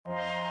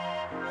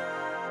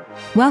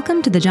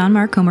Welcome to the John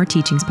Mark Comer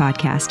Teachings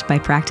Podcast by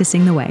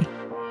Practicing the Way.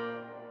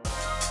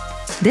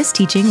 This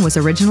teaching was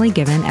originally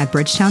given at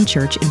Bridgetown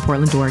Church in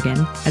Portland,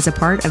 Oregon, as a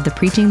part of the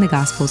Preaching the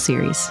Gospel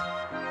series.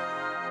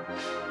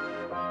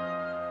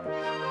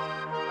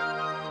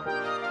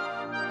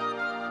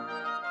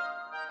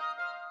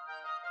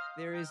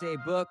 There is a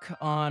book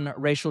on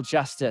racial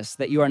justice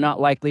that you are not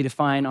likely to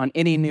find on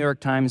any New York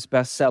Times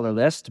bestseller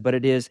list, but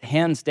it is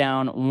hands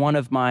down one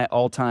of my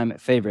all-time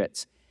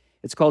favorites.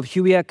 It's called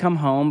Huia Come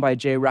Home by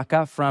Jay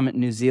Rucka from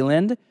New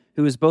Zealand,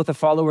 who is both a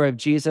follower of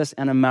Jesus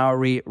and a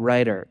Maori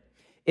writer.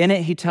 In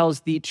it, he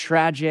tells the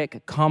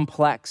tragic,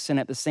 complex, and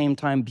at the same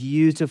time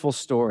beautiful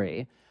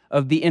story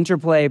of the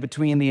interplay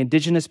between the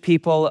indigenous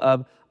people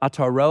of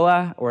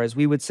Aotearoa, or as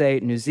we would say,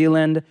 New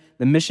Zealand,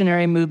 the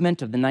missionary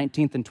movement of the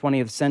 19th and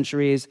 20th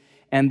centuries,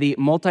 and the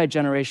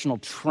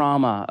multi-generational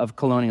trauma of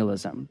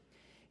colonialism.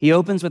 He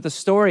opens with a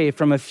story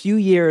from a few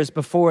years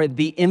before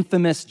the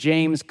infamous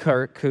James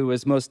Kirk, who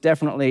was most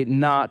definitely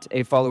not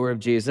a follower of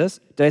Jesus.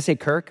 Did I say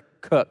Kirk?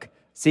 Cook.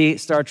 See,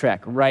 Star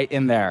Trek, right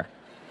in there.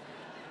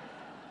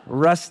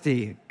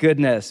 Rusty,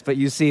 goodness, but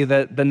you see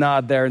the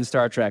nod there in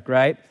Star Trek,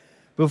 right?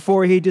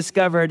 Before he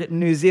discovered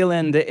New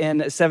Zealand in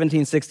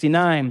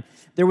 1769,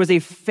 there was a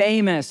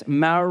famous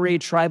Maori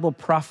tribal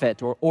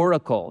prophet or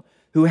oracle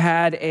who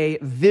had a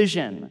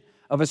vision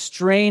of a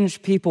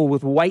strange people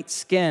with white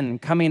skin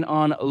coming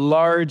on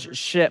large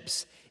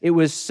ships. It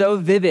was so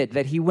vivid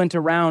that he went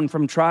around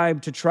from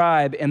tribe to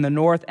tribe in the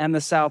North and the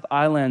South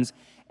Islands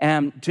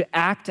to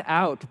act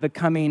out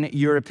becoming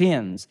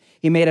Europeans.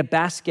 He made a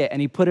basket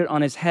and he put it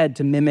on his head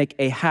to mimic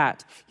a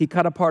hat. He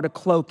cut apart a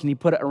cloak and he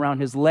put it around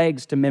his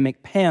legs to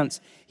mimic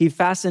pants. He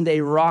fastened a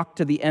rock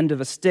to the end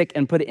of a stick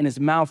and put it in his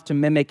mouth to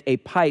mimic a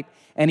pipe.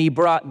 And he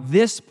brought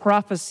this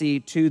prophecy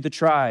to the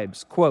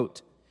tribes,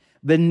 quote,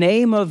 "The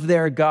name of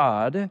their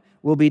God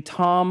will be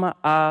Tom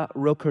A.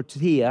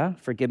 Rokotia,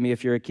 forgive me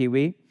if you're a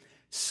Kiwi,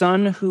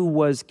 son who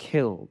was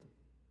killed.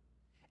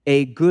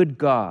 A good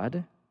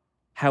God,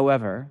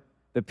 however,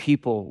 the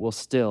people will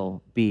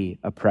still be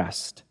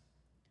oppressed."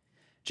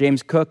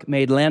 James Cook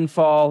made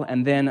landfall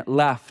and then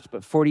left,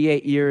 but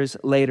 48 years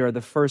later,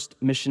 the first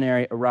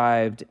missionary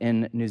arrived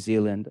in New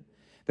Zealand.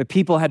 The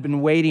people had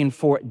been waiting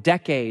for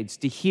decades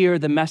to hear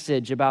the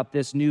message about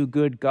this new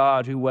good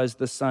God who was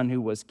the son who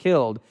was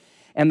killed.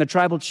 And the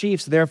tribal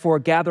chiefs therefore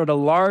gathered a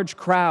large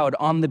crowd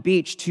on the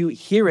beach to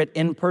hear it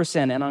in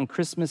person. And on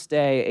Christmas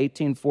Day,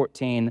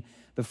 1814,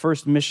 the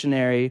first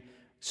missionary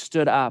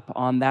stood up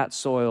on that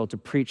soil to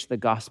preach the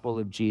gospel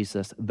of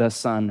Jesus, the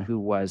son who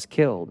was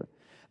killed.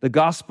 The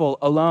gospel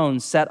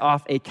alone set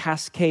off a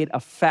cascade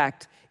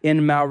effect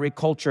in Maori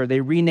culture.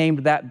 They renamed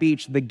that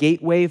beach the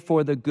Gateway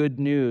for the Good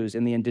News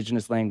in the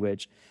indigenous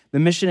language. The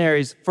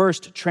missionaries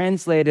first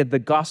translated the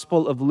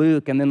Gospel of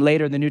Luke and then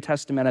later the New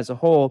Testament as a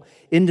whole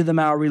into the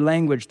Maori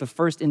language, the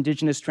first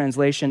indigenous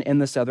translation in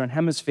the Southern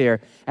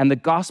Hemisphere. And the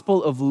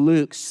Gospel of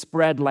Luke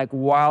spread like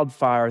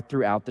wildfire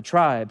throughout the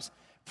tribes.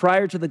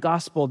 Prior to the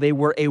gospel, they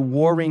were a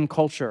warring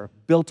culture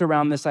built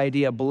around this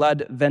idea,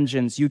 blood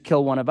vengeance. You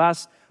kill one of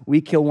us,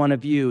 we kill one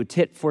of you,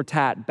 tit for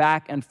tat,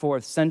 back and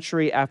forth,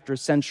 century after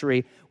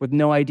century, with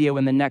no idea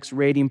when the next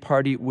raiding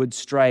party would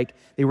strike.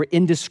 They were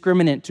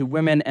indiscriminate to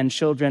women and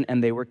children,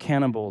 and they were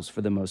cannibals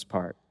for the most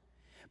part.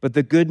 But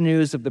the good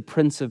news of the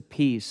Prince of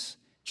Peace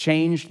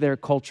changed their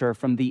culture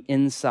from the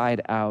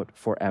inside out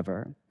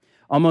forever.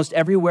 Almost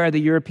everywhere the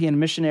European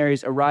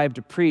missionaries arrived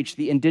to preach,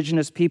 the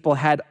indigenous people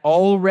had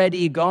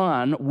already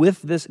gone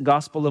with this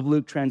Gospel of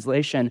Luke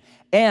translation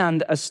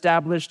and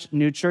established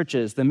new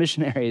churches. The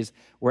missionaries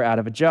were out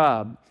of a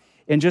job.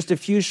 In just a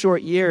few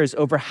short years,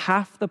 over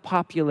half the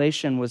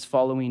population was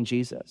following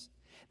Jesus.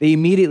 They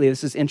immediately,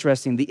 this is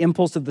interesting, the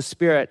impulse of the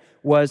Spirit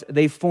was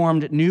they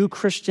formed new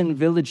Christian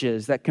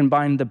villages that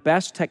combined the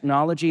best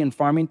technology and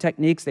farming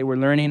techniques they were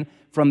learning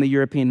from the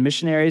European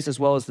missionaries as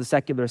well as the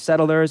secular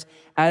settlers,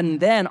 and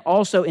then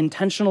also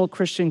intentional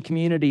Christian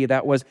community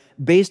that was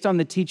based on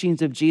the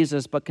teachings of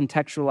Jesus but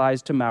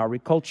contextualized to Maori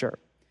culture.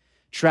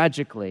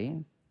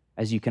 Tragically,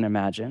 as you can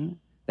imagine,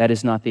 that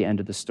is not the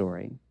end of the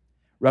story.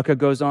 Rucka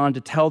goes on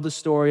to tell the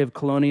story of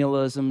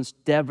colonialism's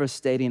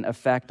devastating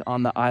effect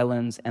on the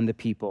islands and the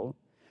people.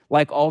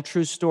 Like all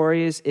true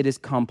stories, it is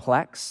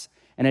complex,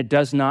 and it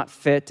does not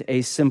fit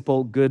a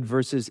simple good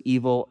versus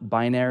evil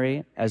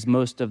binary, as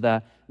most of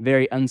the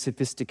very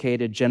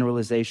unsophisticated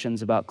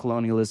generalizations about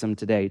colonialism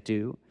today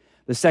do.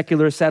 The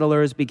secular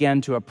settlers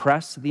began to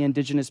oppress the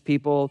indigenous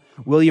people.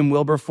 William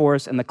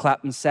Wilberforce and the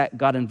Clapham sect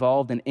got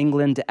involved in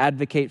England to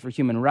advocate for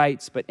human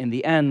rights, but in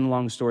the end,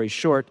 long story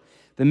short,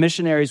 the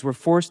missionaries were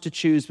forced to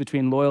choose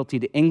between loyalty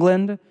to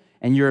England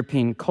and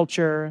European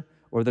culture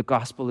or the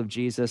gospel of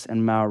Jesus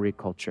and Maori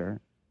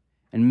culture.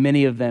 And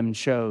many of them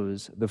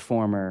chose the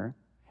former,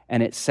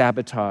 and it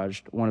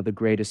sabotaged one of the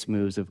greatest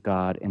moves of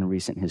God in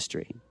recent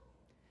history.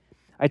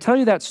 I tell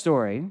you that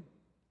story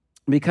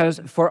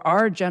because for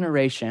our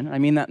generation, I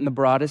mean that in the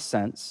broadest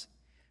sense,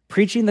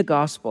 preaching the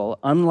gospel,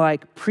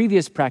 unlike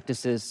previous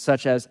practices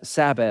such as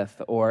Sabbath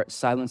or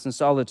silence and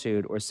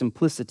solitude or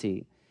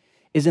simplicity,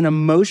 is an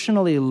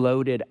emotionally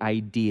loaded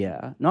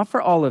idea, not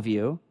for all of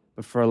you,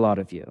 but for a lot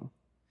of you.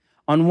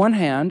 On one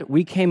hand,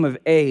 we came of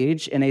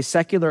age in a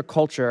secular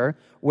culture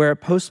where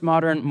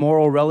postmodern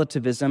moral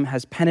relativism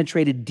has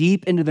penetrated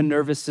deep into the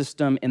nervous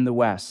system in the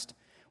West,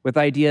 with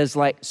ideas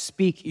like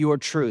speak your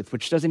truth,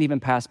 which doesn't even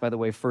pass, by the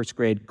way, first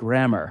grade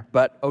grammar,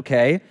 but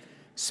okay.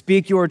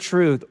 Speak your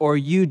truth, or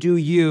you do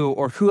you,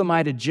 or who am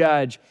I to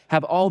judge,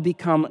 have all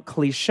become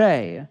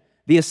cliche,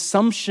 the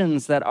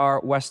assumptions that our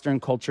Western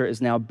culture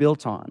is now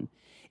built on.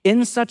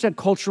 In such a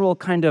cultural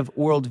kind of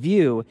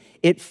worldview,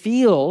 it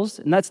feels,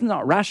 and that's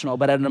not rational,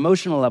 but at an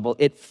emotional level,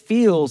 it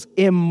feels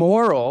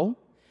immoral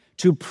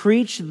to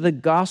preach the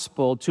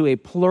gospel to a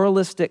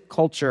pluralistic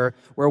culture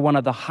where one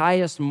of the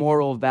highest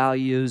moral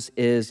values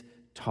is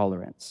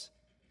tolerance.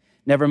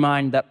 Never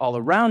mind that all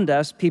around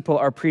us, people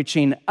are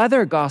preaching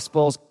other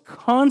gospels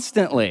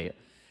constantly.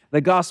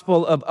 The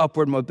gospel of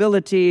upward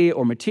mobility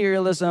or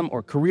materialism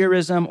or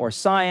careerism or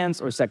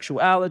science or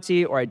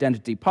sexuality or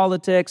identity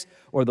politics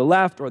or the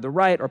left or the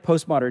right or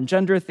postmodern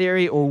gender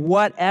theory or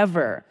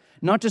whatever.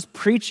 Not just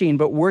preaching,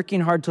 but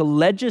working hard to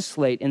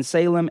legislate in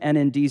Salem and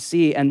in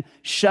D.C. and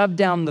shove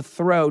down the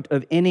throat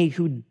of any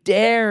who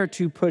dare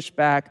to push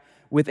back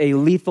with a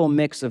lethal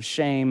mix of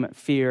shame,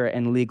 fear,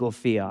 and legal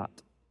fiat.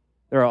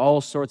 There are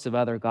all sorts of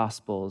other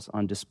gospels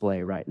on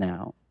display right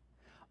now.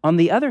 On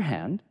the other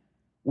hand,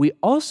 we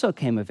also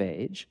came of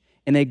age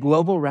in a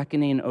global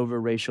reckoning over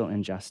racial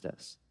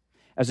injustice.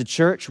 As a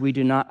church, we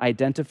do not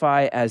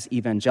identify as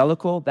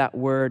evangelical. That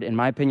word, in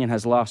my opinion,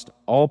 has lost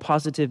all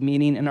positive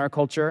meaning in our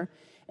culture.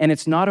 And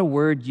it's not a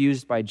word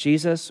used by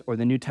Jesus or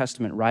the New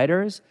Testament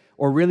writers,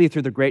 or really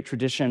through the great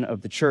tradition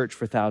of the church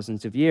for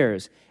thousands of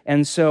years.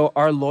 And so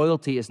our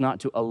loyalty is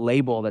not to a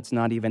label that's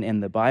not even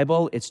in the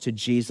Bible, it's to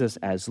Jesus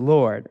as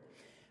Lord.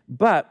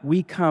 But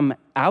we come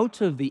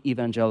out of the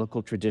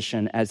evangelical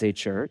tradition as a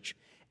church,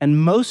 and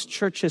most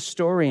church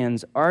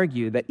historians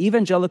argue that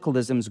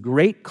evangelicalism's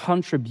great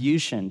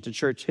contribution to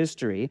church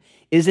history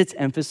is its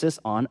emphasis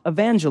on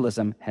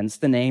evangelism, hence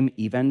the name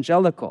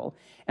evangelical,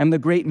 and the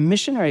great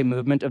missionary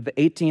movement of the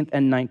 18th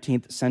and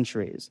 19th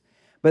centuries.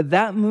 But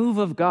that move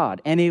of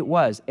God, and it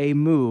was a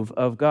move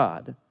of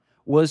God,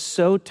 was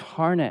so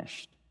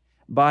tarnished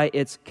by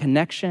its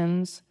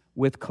connections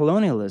with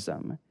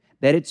colonialism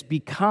that it's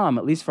become,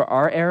 at least for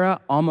our era,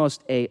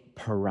 almost a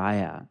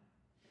pariah.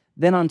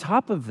 Then on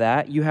top of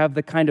that, you have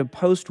the kind of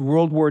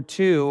post-World War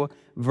II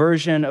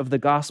version of the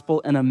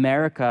gospel in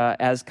America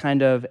as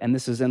kind of, and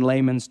this is in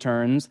layman's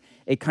terms,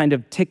 a kind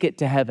of ticket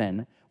to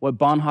heaven, what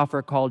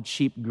Bonhoeffer called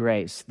cheap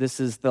grace. This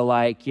is the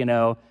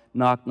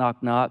knock,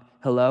 knock, knock,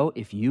 hello,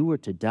 if you were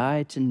to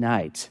die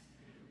tonight,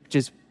 which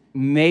is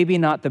maybe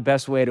not the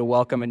best way to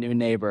welcome a new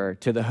neighbor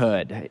to the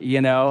hood,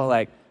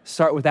 like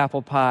start with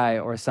apple pie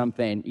or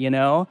something,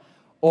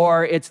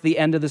 Or it's the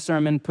end of the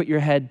sermon, put your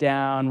head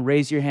down,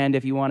 raise your hand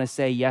if you want to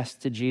say yes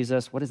to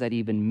Jesus. What does that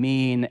even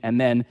mean? And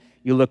then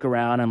you look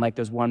around and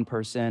there's one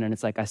person and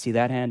it's like, I see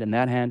that hand and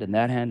that hand and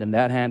that hand and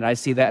that hand. And I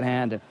see that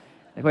hand.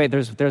 And wait,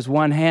 there's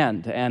one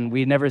hand and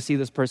we never see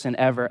this person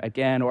ever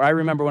again. Or I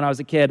remember when I was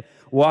a kid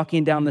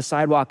walking down the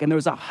sidewalk and there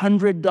was a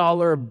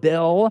 $100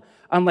 bill.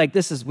 I'm like,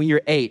 this is when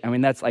you're 8. I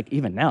mean, that's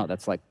even now,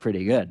 that's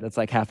pretty good. That's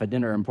like half a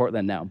dinner in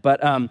Portland now. But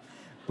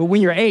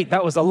when you're 8,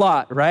 that was a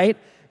lot, right?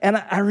 And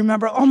I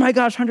remember, oh my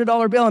gosh,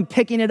 $100 bill, and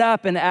picking it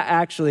up, and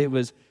actually it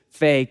was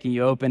fake, and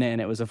you open it,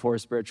 and it was a Four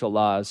Spiritual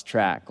Laws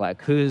track,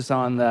 like who's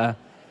on the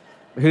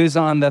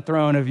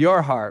throne of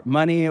your heart,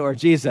 money or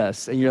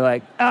Jesus? And you're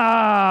like,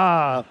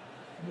 darn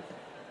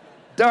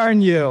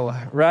you,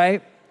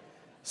 right?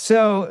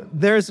 So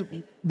there's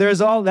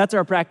all, that's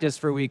our practice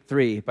for week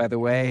 3, by the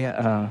way.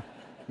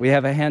 We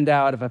have a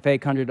handout of a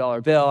fake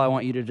 $100 bill. I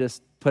want you to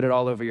just put it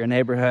all over your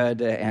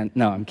neighborhood, and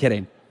no, I'm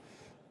kidding.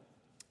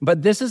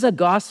 But this is a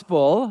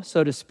gospel,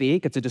 so to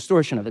speak. It's a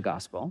distortion of the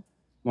gospel.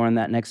 More on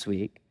that next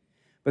week.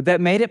 But that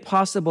made it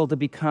possible to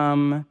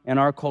become, in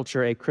our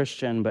culture, a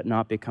Christian, but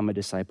not become a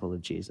disciple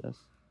of Jesus.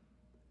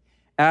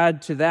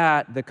 Add to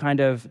that the kind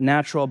of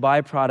natural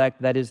byproduct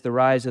that is the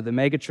rise of the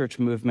megachurch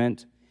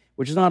movement,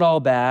 which is not all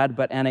bad,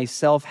 but and a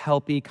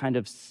self-helpy kind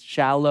of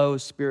shallow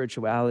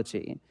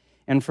spirituality.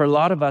 And for a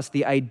lot of us,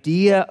 the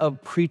idea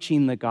of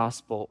preaching the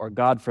gospel, or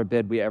God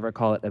forbid we ever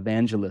call it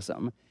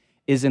evangelism,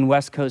 is in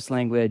West Coast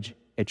language,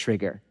 a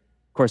trigger.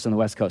 Of course, on the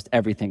West Coast,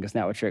 everything is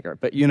now a trigger,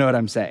 but you know what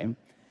I'm saying.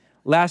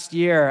 Last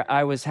year,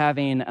 I was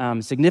having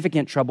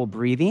significant trouble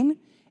breathing,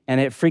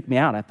 and it freaked me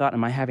out. I thought,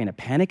 am I having a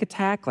panic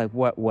attack? Like,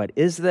 what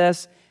is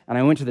this? And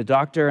I went to the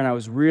doctor, and I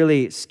was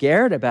really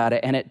scared about it,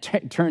 and it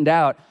turned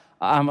out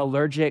I'm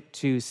allergic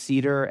to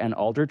cedar and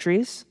alder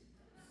trees.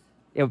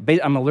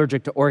 I'm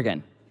allergic to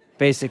Oregon,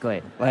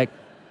 basically.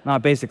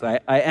 Not basically,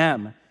 I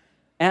am.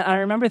 And I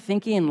remember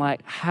thinking,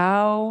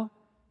 how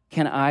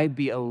can I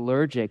be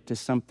allergic to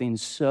something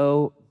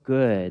so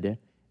good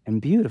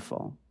and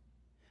beautiful?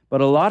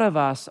 But a lot of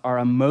us are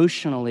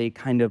emotionally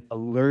kind of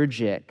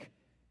allergic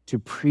to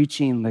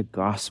preaching the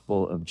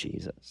gospel of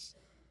Jesus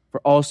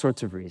for all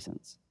sorts of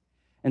reasons.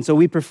 And so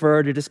we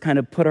prefer to just kind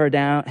of put our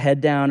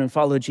head down and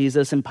follow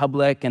Jesus in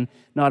public and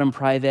not in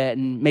private,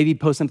 and maybe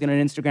post something on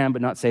Instagram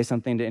but not say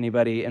something to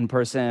anybody in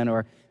person,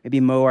 or maybe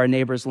mow our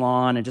neighbor's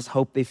lawn and just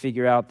hope they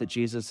figure out that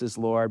Jesus is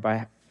Lord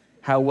by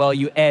how well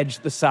you edge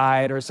the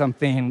side or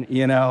something,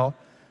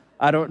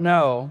 I don't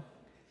know.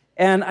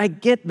 And I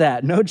get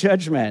that, no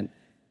judgment.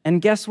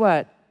 And guess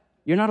what?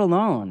 You're not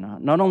alone.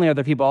 Not only are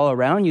there people all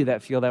around you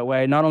that feel that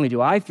way, not only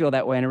do I feel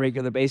that way on a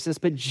regular basis,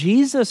 but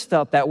Jesus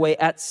felt that way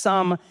at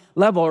some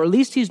level, or at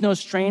least he's no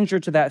stranger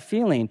to that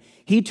feeling.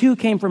 He too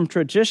came from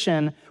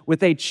tradition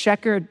with a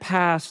checkered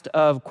past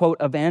of, quote,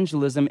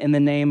 evangelism in the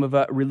name of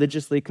a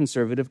religiously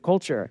conservative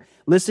culture.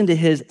 Listen to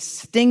his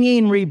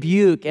stinging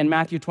rebuke in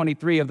Matthew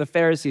 23 of the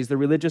Pharisees, the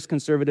religious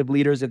conservative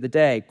leaders of the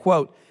day.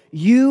 Quote,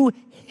 "You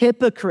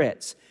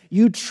hypocrites,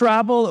 you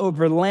travel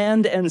over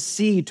land and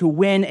sea to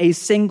win a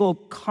single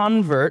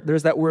convert,"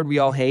 there's that word we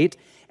all hate,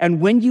 "and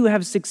when you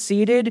have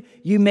succeeded,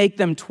 you make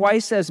them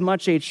twice as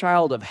much a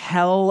child of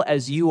hell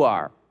as you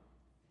are."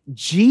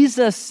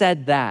 Jesus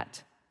said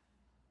that,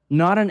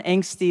 not an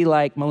angsty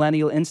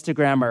millennial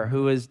Instagrammer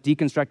who is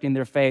deconstructing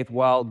their faith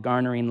while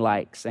garnering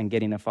likes and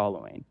getting a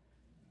following.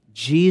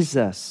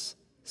 Jesus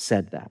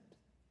said that.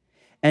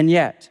 And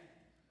yet,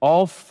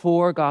 all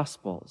four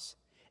Gospels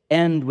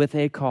end with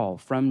a call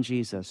from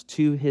Jesus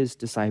to his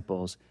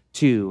disciples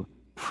to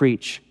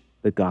preach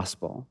the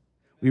gospel.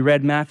 We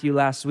read Matthew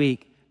last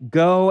week,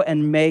 "Go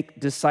and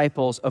make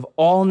disciples of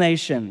all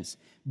nations,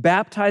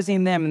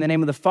 baptizing them in the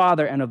name of the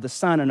Father and of the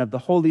Son and of the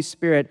Holy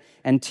Spirit,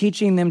 and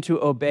teaching them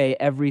to obey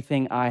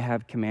everything I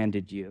have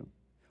commanded you."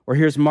 Or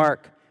here's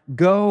Mark,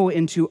 "Go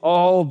into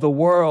all the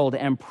world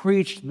and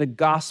preach the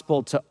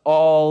gospel to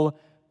all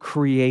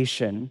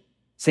creation."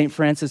 St.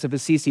 Francis of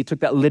Assisi took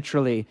that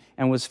literally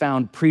and was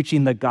found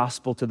preaching the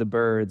gospel to the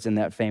birds in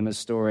that famous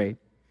story.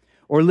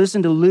 Or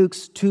listen to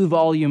Luke's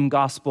 2-volume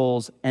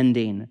Gospels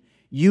ending.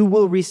 "You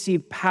will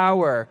receive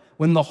power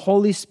when the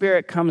Holy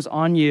Spirit comes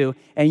on you,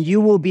 and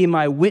you will be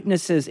my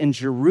witnesses in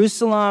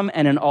Jerusalem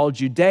and in all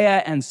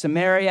Judea and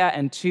Samaria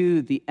and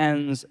to the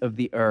ends of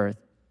the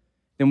earth."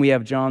 Then we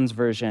have John's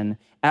version.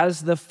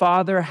 "As the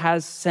Father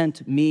has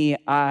sent me,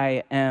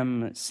 I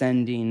am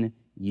sending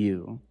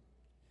you."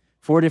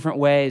 4 different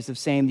ways of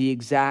saying the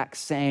exact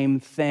same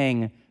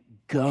thing.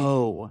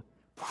 Go,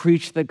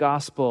 preach the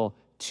gospel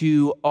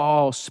to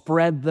all,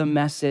 spread the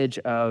message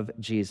of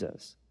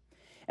Jesus.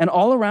 And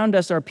all around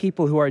us are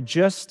people who are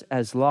just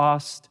as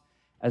lost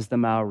as the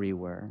Maori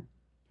were,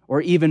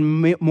 or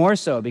even more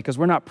so, because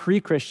we're not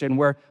pre-Christian,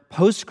 we're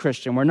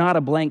post-Christian. We're not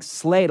a blank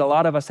slate. A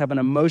lot of us have an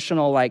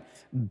emotional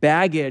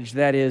baggage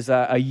that is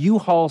a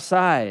U-Haul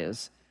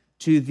size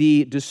to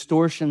the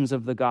distortions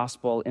of the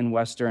gospel in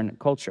Western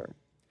culture.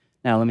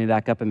 Now, let me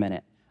back up a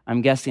minute.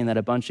 I'm guessing that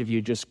a bunch of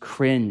you just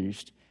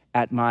cringed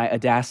at my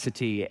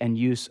audacity and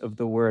use of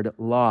the word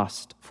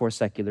lost for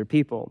secular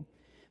people.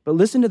 But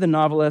listen to the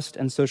novelist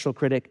and social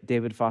critic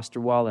David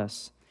Foster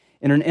Wallace.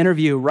 In an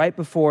interview right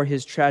before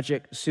his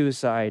tragic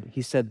suicide,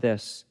 he said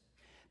this,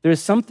 "There is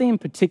something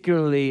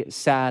particularly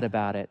sad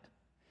about it,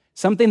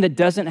 something that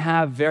doesn't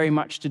have very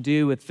much to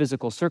do with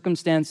physical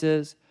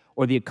circumstances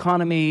or the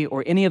economy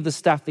or any of the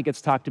stuff that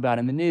gets talked about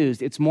in the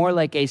news. It's more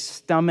like a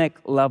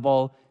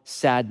stomach-level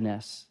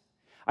sadness.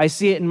 I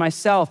see it in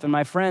myself and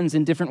my friends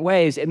in different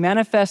ways. It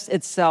manifests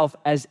itself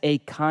as a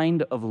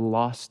kind of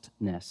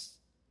lostness.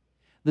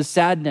 The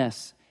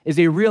sadness is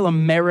a real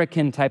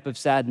American type of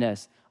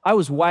sadness. I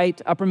was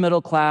white, upper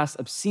middle class,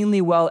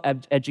 obscenely well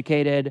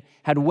educated,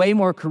 had way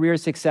more career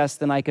success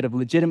than I could have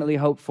legitimately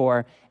hoped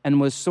for,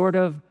 and was sort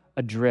of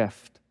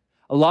adrift.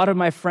 A lot of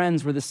my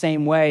friends were the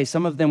same way.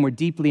 Some of them were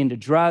deeply into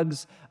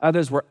drugs.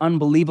 Others were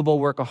unbelievable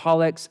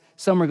workaholics.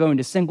 Some were going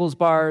to singles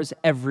bars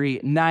every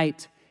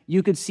night.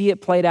 You could see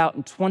it played out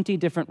in 20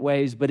 different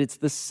ways, but it's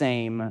the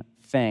same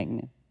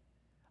thing.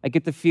 I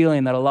get the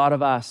feeling that a lot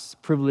of us,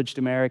 privileged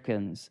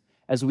Americans,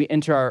 as we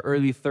enter our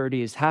early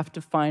 30s, have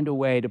to find a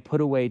way to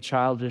put away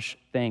childish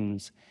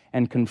things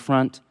and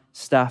confront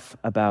stuff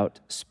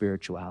about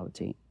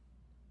spirituality.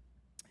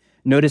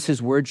 Notice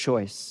his word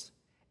choice,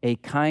 a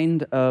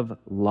kind of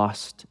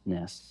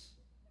lostness.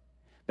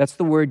 That's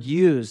the word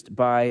used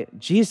by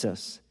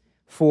Jesus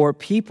for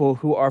people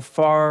who are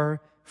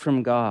far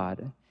from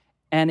God.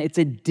 And it's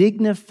a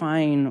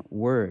dignifying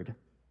word.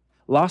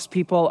 Lost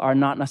people are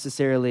not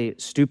necessarily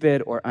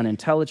stupid or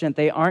unintelligent.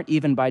 They aren't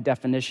even by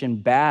definition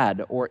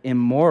bad or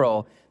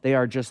immoral. They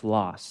are just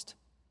lost.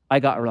 I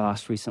got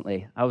lost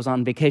recently. I was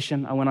on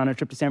vacation. I went on a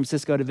trip to San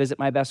Francisco to visit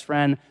my best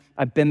friend.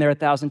 I've been there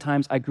 1,000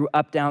 times. I grew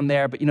up down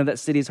there, but that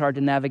city is hard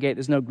to navigate.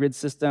 There's no grid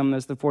system.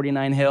 There's the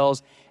 49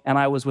 hills. And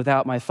I was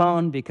without my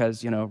phone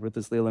because,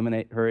 ruthlessly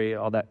eliminate, hurry,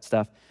 all that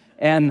stuff.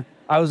 And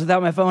I was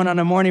without my phone on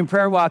a morning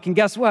prayer walk, and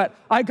guess what?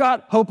 I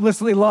got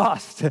hopelessly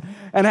lost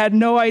and had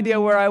no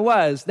idea where I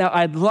was. Now,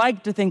 I'd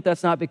like to think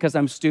that's not because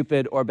I'm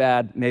stupid or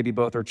bad. Maybe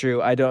both are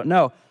true. I don't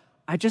know.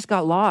 I just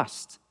got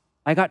lost.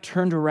 I got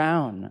turned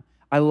around.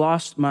 I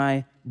lost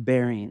my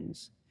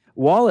bearings.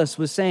 Wallace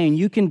was saying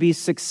you can be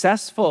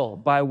successful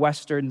by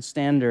Western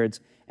standards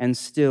and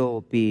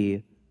still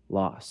be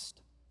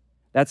lost.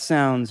 That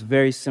sounds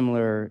very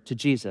similar to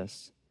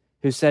Jesus,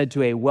 who said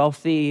to a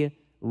wealthy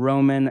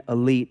Roman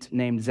elite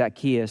named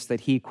Zacchaeus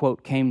that he,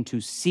 quote, came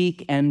to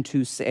seek and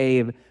to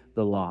save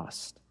the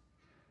lost.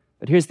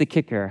 But here's the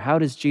kicker. How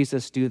does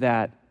Jesus do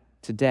that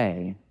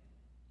today?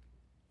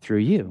 Through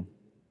you,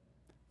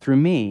 through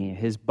me,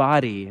 his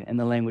body in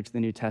the language of the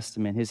New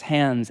Testament, his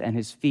hands and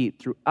his feet,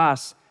 through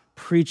us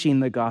preaching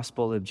the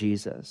gospel of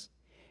Jesus.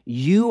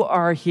 You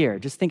are here.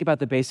 Just think about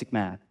the basic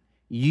math.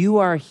 You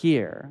are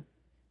here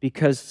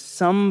because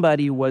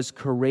somebody was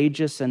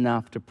courageous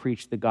enough to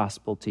preach the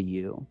gospel to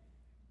you.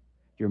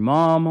 Your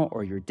mom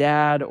or your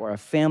dad or a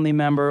family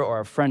member or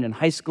a friend in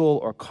high school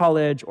or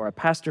college or a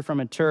pastor from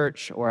a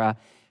church or a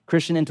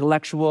Christian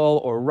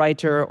intellectual or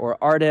writer or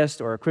artist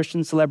or a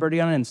Christian celebrity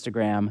on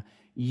Instagram.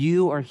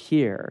 You are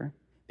here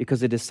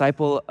because a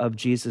disciple of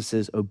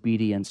Jesus'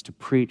 obedience to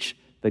preach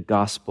the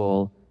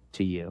gospel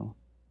to you.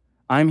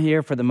 I'm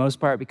here for the most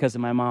part because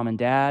of my mom and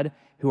dad,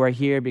 who are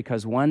here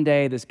because one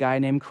day this guy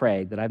named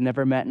Craig that I've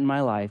never met in my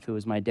life, who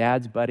was my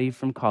dad's buddy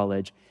from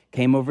college,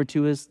 came over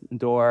to his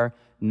door,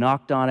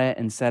 knocked on it,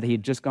 and said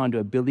he'd just gone to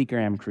a Billy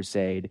Graham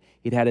crusade.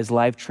 He'd had his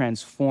life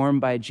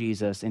transformed by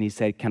Jesus, and he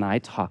said, "Can I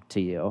talk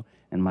to you?"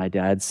 And my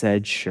dad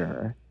said,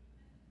 "Sure."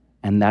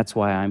 And that's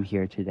why I'm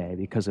here today,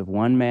 because of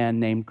one man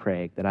named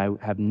Craig that I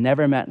have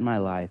never met in my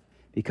life,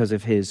 because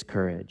of his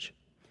courage.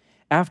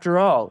 After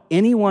all,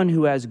 anyone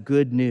who has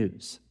good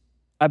news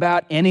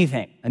about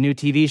anything, a new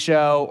TV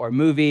show or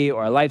movie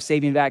or a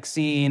life-saving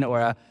vaccine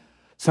or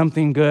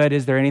something good,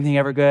 is there anything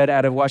ever good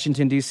out of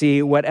Washington,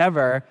 D.C.,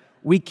 whatever,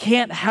 we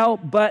can't help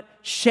but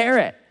share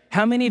it.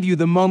 How many of you,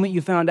 the moment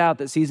you found out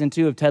that season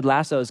 2 of Ted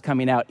Lasso is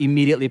coming out,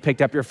 immediately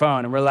picked up your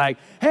phone and were like,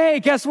 "Hey,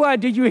 guess what?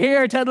 Did you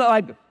hear Ted Lasso?"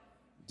 Like,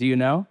 do you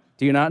know?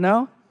 Do you not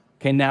know?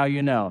 Okay, now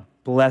you know.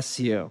 Bless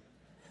you.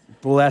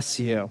 Bless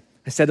you.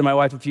 I said to my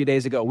wife a few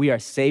days ago, we are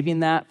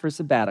saving that for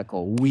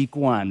sabbatical, week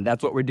 1.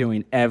 That's what we're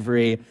doing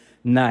every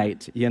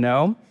night, you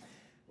know?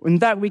 In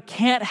fact, we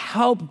can't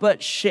help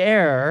but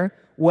share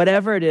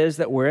whatever it is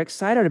that we're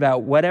excited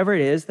about, whatever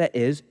it is that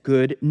is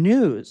good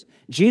news.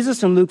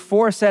 Jesus in Luke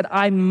 4 said,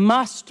 "I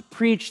must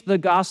preach the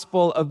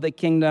gospel of the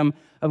kingdom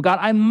of God."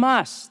 I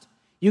must.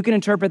 You can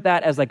interpret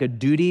that as like a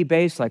duty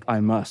base, like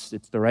I must.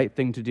 It's the right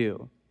thing to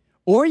do.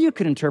 Or you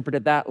could interpret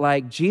it that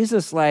like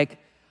Jesus, like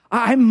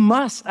I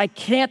must. I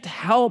can't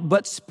help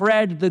but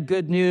spread the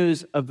good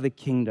news of the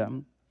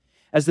kingdom.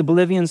 As the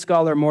Bolivian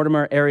scholar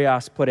Mortimer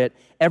Arias put it,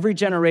 every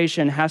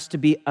generation has to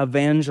be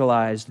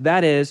evangelized,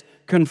 that is,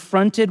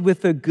 confronted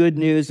with the good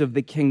news of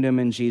the kingdom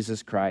in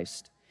Jesus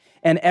Christ.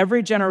 And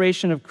every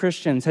generation of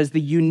Christians has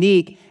the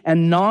unique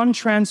and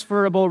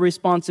non-transferable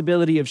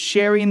responsibility of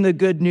sharing the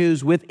good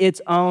news with its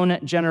own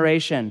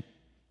generation.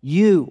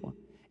 You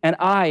and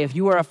I, if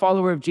you are a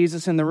follower of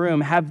Jesus in the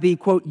room, have the,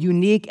 quote,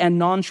 unique and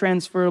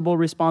non-transferable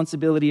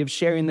responsibility of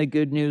sharing the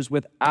good news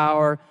with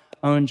our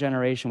own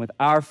generation, with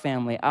our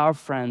family, our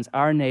friends,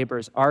 our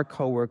neighbors, our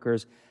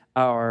coworkers,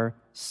 our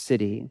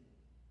city.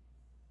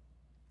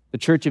 The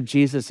Church of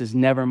Jesus is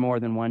never more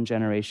than one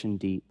generation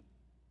deep,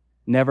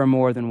 never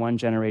more than one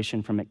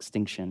generation from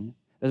extinction.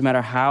 Doesn't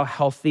matter how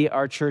healthy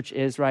our church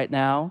is right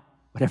now,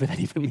 whatever that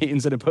even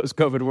means in a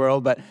post-COVID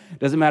world, but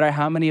doesn't matter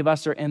how many of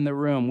us are in the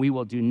room, we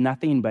will do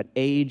nothing but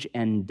age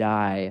and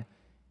die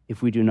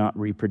if we do not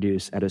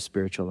reproduce at a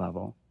spiritual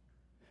level.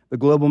 The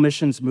global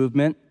missions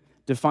movement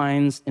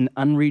defines an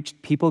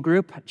unreached people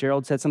group,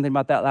 Gerald said something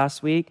about that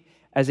last week,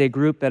 as a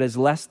group that is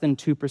less than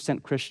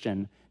 2%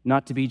 Christian.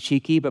 Not to be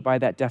cheeky, but by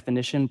that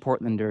definition,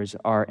 Portlanders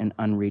are an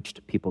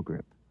unreached people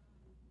group.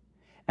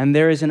 And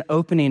there is an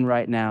opening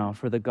right now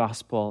for the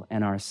gospel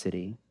in our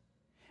city.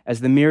 As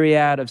the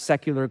myriad of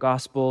secular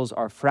gospels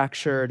are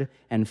fractured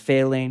and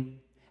failing,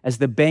 as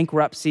the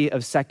bankruptcy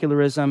of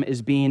secularism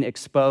is being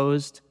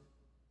exposed,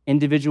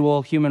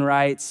 individual human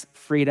rights,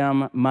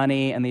 freedom,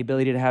 money, and the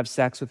ability to have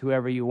sex with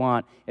whoever you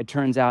want, it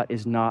turns out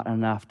is not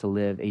enough to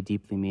live a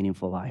deeply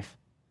meaningful life.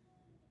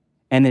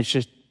 And it's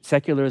just,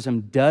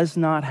 secularism does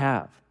not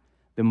have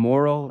the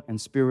moral and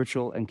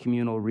spiritual and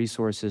communal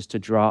resources to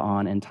draw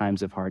on in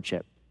times of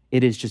hardship.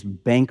 It is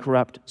just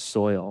bankrupt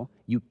soil.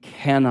 You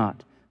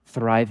cannot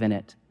thrive in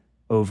it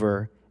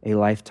over a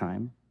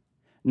lifetime.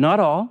 Not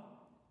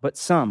all, but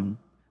some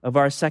of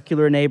our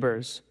secular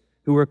neighbors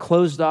who were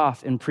closed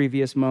off in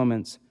previous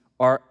moments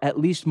are at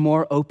least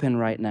more open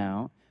right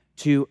now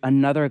to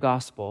another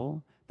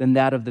gospel than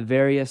that of the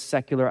various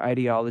secular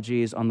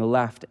ideologies on the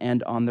left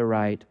and on the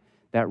right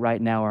that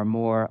right now are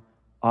more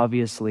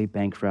obviously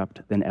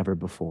bankrupt than ever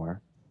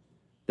before.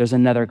 There's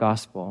another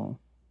gospel.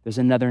 There's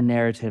another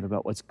narrative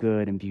about what's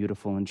good and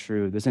beautiful and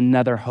true. There's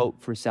another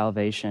hope for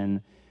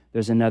salvation.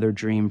 There's another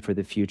dream for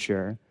the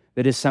future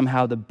that is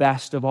somehow the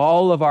best of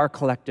all of our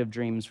collective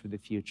dreams for the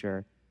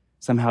future,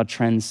 somehow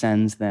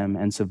transcends them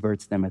and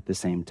subverts them at the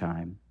same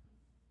time.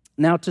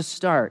 Now, to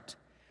start,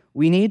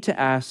 we need to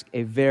ask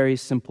a very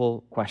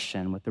simple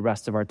question with the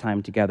rest of our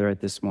time together at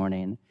this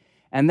morning,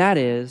 and that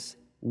is,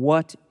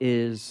 what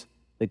is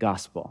the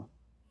gospel?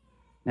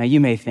 Now, you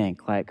may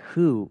think, like,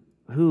 who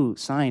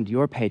signed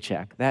your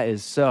paycheck? That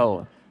is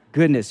so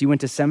goodness, you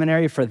went to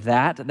seminary for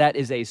that? That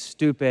is a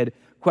stupid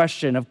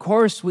question. Of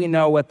course we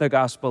know what the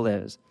gospel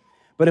is.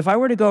 But if I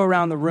were to go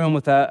around the room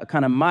with a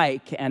kind of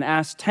mic and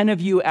ask 10 of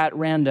you at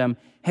random,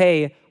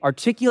 hey,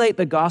 articulate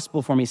the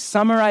gospel for me,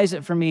 summarize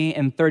it for me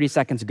in 30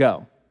 seconds,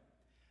 go.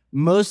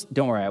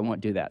 Don't worry, I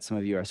won't do that. Some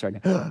of you are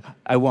starting,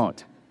 I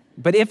won't.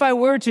 But if I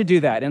were to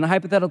do that in a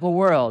hypothetical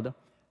world,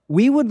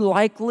 we would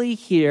likely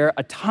hear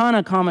a ton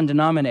of common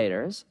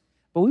denominators,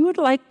 but we would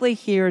likely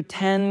hear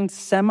 10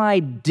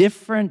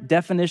 semi-different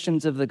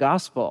definitions of the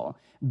gospel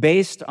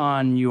based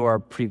on your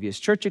previous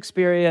church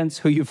experience,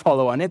 who you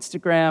follow on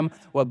Instagram,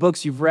 what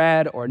books you've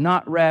read or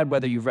not read,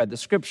 whether you've read the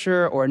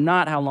scripture or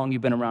not, how long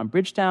you've been around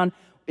Bridgetown.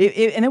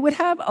 And it would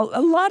have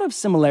a lot of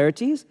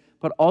similarities,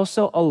 but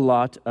also a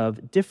lot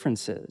of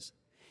differences.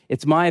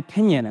 It's my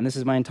opinion, and this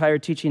is my entire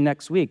teaching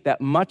next week, that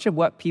much of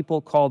what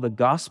people call the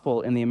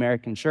gospel in the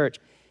American church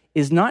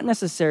is not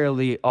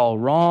necessarily all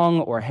wrong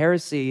or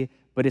heresy,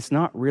 but it's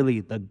not really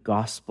the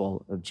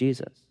gospel of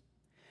Jesus.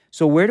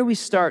 So where do we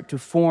start to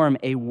form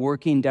a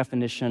working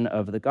definition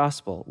of the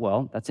gospel?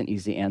 Well, that's an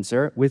easy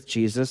answer, with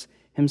Jesus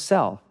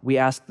himself. We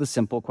ask the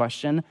simple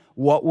question,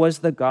 what was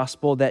the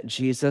gospel that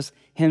Jesus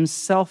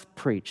himself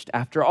preached?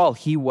 After all,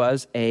 he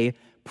was a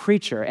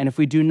preacher. And if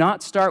we do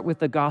not start with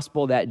the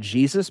gospel that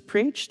Jesus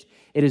preached,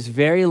 it is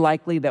very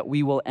likely that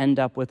we will end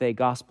up with a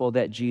gospel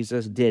that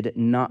Jesus did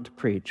not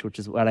preach, which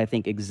is what I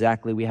think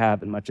exactly we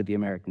have in much of the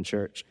American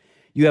church.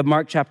 You have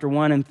Mark chapter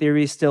 1 in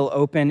theory still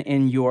open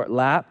in your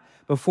lap.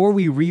 Before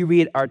we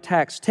reread our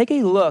text, take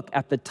a look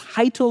at the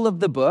title of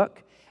the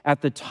book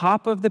at the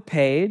top of the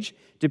page.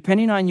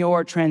 Depending on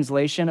your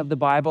translation of the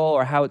Bible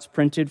or how it's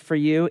printed for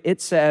you,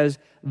 it says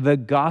the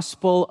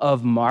Gospel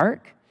of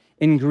Mark.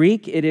 In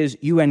Greek, it is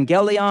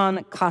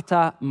Euangelion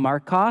kata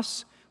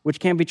Markos, which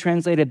can be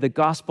translated the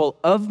Gospel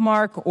of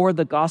Mark or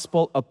the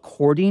Gospel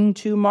according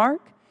to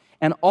Mark.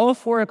 And all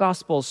four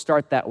Gospels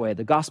start that way,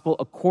 the Gospel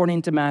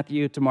according to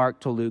Matthew, to Mark,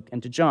 to Luke,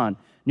 and to John.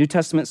 New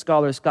Testament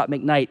scholar Scott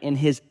McKnight, in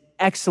his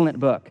excellent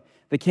book,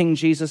 The King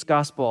Jesus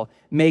Gospel,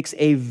 makes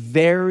a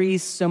very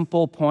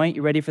simple point.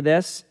 You ready for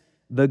this?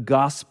 The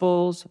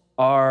Gospels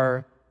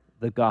are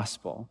the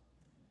gospel.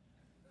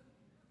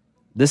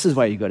 This is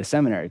why you go to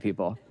seminary,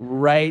 people,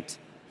 right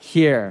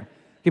here.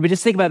 Okay, but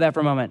just think about that for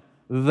a moment.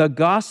 The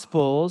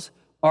Gospels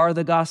are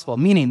the gospel,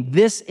 meaning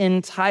this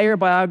entire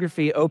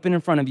biography open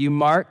in front of you,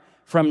 Mark,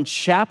 from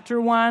chapter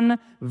 1,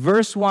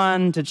 verse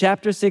 1 to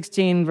chapter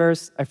 16,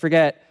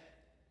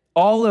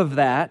 all of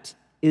that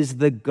is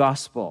the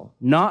gospel.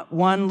 Not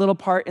one little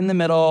part in the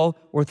middle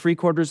or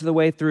 3/4 of the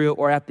way through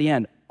or at the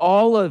end.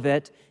 All of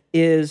it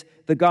is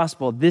the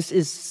gospel. This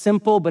is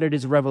simple, but it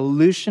is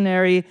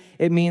revolutionary.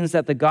 It means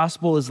that the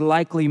gospel is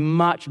likely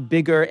much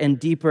bigger and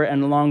deeper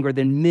and longer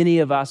than many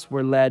of us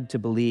were led to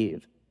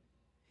believe.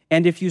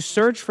 And if you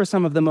search for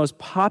some of the most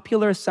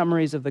popular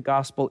summaries of the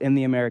gospel in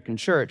the American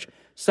church,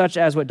 such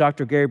as what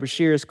Dr. Gary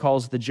Breshears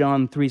calls the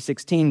John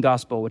 3:16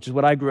 gospel, which is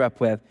what I grew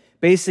up with.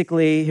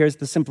 Basically, here's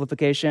the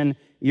simplification.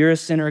 You're a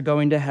sinner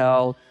going to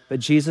hell, but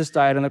Jesus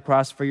died on the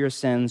cross for your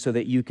sins so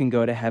that you can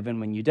go to heaven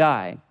when you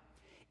die.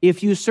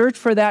 If you search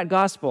for that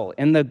gospel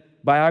in the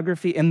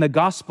biography, in the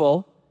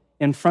gospel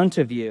in front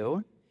of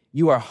you,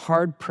 you are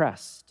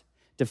hard-pressed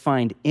to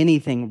find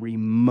anything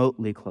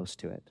remotely close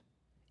to it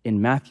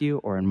in Matthew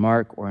or in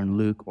Mark or in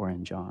Luke or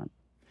in John.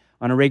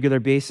 On a regular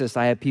basis,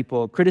 I have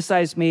people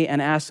criticize me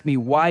and ask me,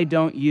 why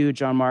don't you,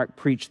 John Mark,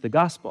 preach the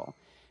gospel?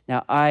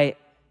 Now, I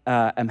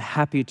am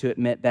happy to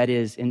admit that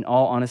is, in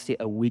all honesty,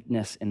 a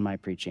weakness in my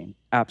preaching.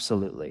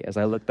 Absolutely. As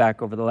I look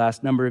back over the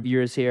last number of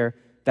years here,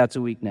 that's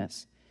a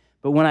weakness.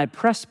 But when I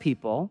press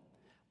people,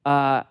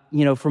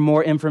 for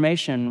more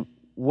information,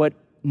 what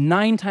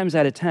 9 times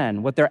out of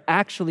 10, what they're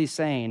actually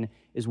saying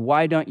is,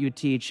 why don't you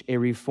teach a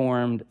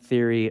reformed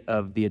theory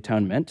of the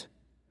atonement?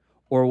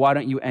 Or why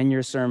don't you end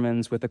your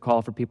sermons with a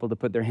call for people to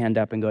put their hand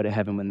up and go to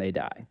heaven when they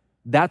die?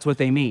 That's what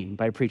they mean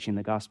by preaching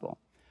the gospel.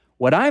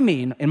 What I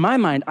mean, in my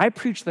mind, I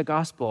preach the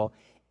gospel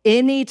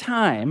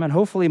anytime, and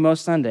hopefully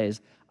most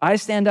Sundays, I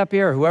stand up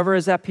here, or whoever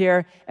is up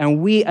here,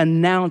 and we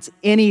announce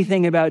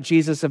anything about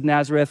Jesus of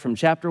Nazareth from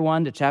chapter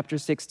 1 to chapter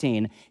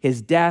 16,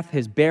 his death,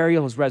 his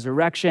burial, his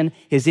resurrection,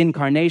 his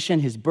incarnation,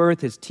 his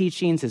birth, his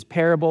teachings, his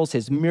parables,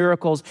 his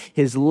miracles,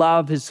 his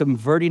love, his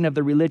subverting of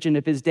the religion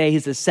of his day,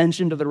 his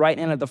ascension to the right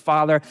hand of the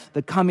Father,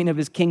 the coming of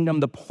his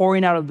kingdom, the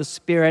pouring out of the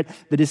Spirit,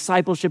 the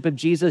discipleship of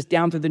Jesus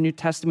down through the New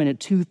Testament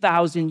and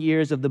 2,000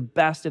 years of the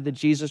best of the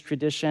Jesus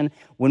tradition.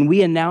 When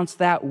we announce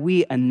that,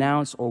 we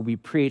announce or we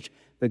preach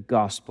the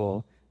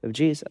gospel of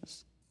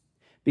Jesus.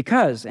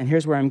 Because, and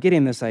here's where I'm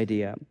getting this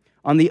idea,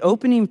 on the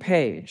opening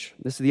page,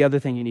 this is the other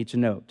thing you need to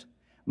note,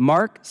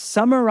 Mark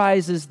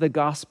summarizes the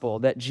gospel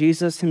that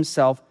Jesus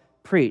himself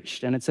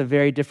preached, and it's a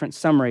very different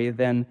summary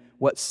than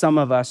what some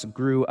of us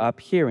grew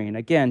up hearing.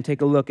 Again, take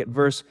a look at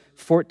verse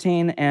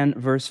 14 and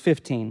verse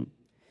 15.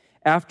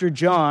 After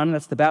John,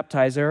 that's the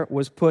baptizer,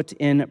 was put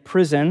in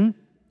prison,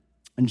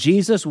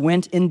 Jesus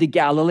went into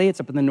Galilee, it's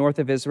up in the north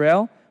of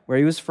Israel, where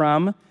he was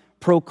from,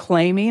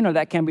 proclaiming, or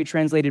that can be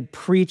translated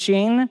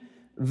preaching,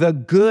 the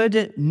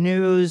good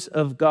news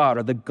of God,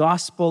 or the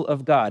gospel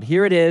of God.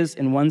 Here it is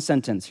in one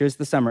sentence. Here's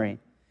the summary.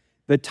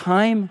 The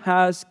time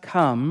has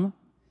come,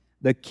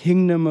 the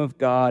kingdom of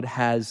God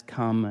has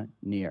come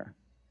near.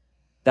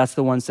 That's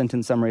the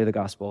one-sentence summary of the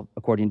gospel,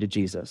 according to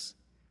Jesus.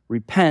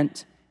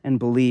 Repent and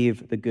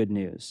believe the good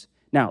news.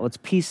 Now, let's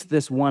piece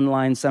this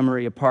one-line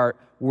summary apart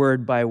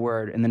word by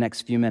word in the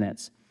next few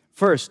minutes.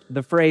 First,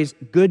 the phrase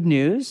good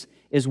news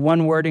is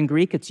one word in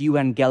Greek. It's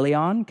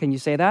euangelion. Can you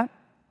say that?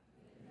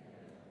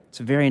 It's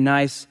a very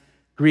nice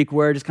Greek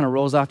word, just kind of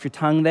rolls off your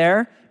tongue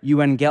there.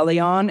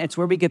 Euangelion. It's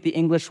where we get the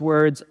English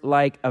words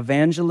like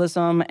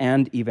evangelism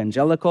and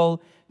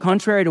evangelical.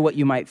 Contrary to what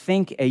you might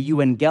think, a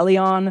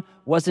euangelion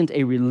wasn't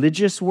a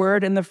religious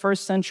word in the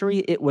first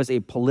century. It was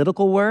a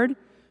political word.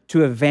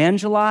 To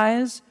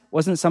evangelize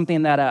wasn't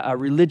something that a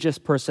religious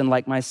person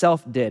like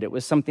myself did. It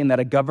was something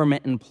that a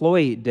government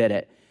employee did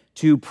it.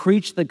 To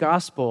preach the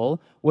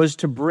gospel was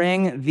to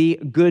bring the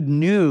good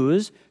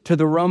news to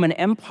the Roman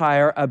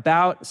Empire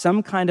about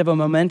some kind of a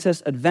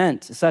momentous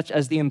event, such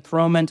as the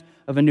enthronement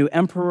of a new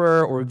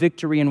emperor or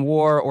victory in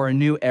war or a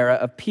new era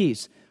of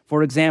peace.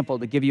 For example,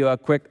 to give you a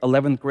quick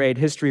 11th grade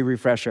history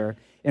refresher,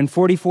 in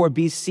 44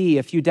 BC,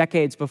 a few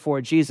decades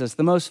before Jesus,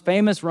 the most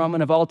famous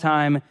Roman of all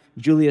time,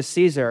 Julius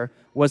Caesar,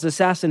 was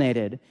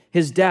assassinated.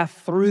 His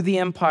death threw the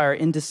empire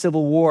into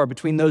civil war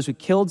between those who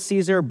killed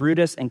Caesar,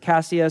 Brutus and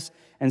Cassius,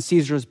 and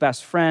Caesar's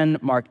best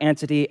friend, Mark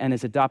Antony, and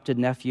his adopted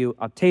nephew,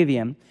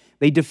 Octavian.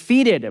 They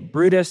defeated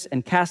Brutus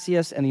and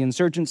Cassius and the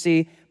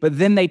insurgency, but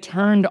then they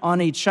turned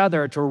on each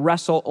other to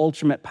wrestle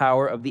ultimate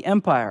power of the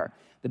empire.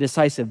 The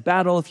decisive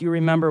battle, if you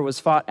remember, was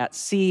fought at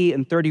sea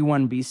in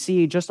 31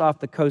 BC, just off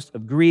the coast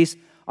of Greece.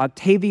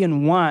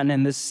 Octavian won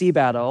in this sea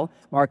battle.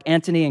 Mark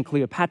Antony and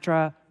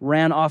Cleopatra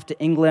ran off to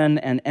England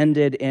and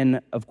ended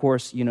in, of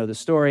course, you know the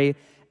story.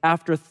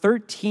 After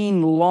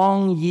 13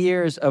 long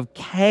years of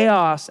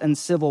chaos and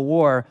civil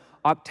war,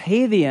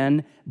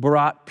 Octavian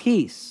brought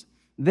peace.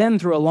 Then,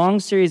 through a long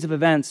series of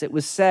events, it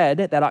was said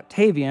that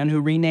Octavian,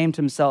 who renamed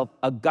himself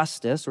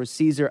Augustus, or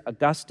Caesar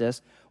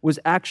Augustus, was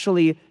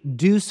actually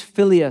Deus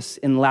Filius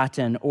in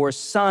Latin, or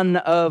Son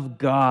of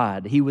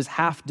God. He was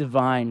half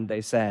divine,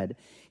 they said.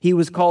 He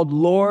was called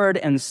Lord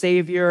and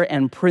Savior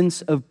and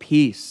Prince of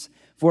Peace.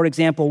 For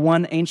example,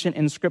 one ancient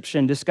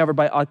inscription discovered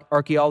by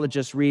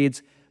archaeologists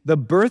reads, "The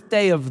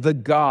birthday of the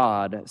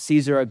god,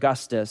 Caesar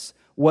Augustus,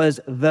 was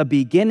the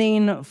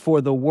beginning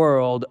for the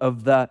world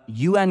of the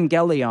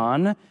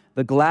euangelion,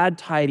 the glad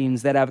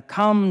tidings that have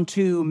come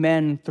to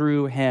men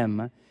through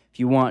him." If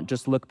you want,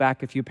 just look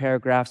back a few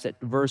paragraphs at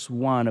verse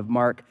 1 of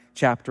Mark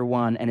chapter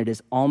 1, and it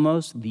is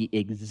almost the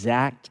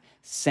exact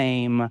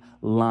same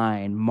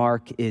line.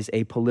 Mark is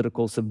a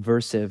political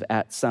subversive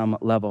at some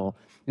level.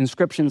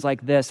 Inscriptions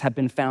like this have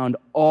been found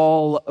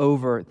all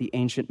over the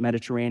ancient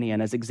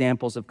Mediterranean as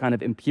examples of kind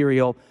of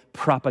imperial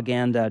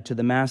propaganda to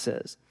the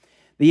masses.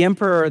 The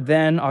emperor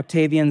then,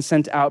 Octavian,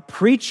 sent out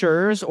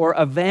preachers or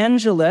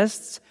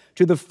evangelists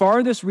to the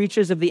farthest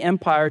reaches of the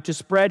empire to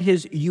spread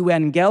his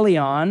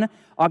euangelion.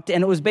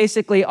 And it was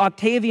basically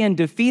Octavian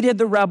defeated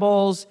the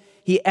rebels.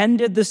 He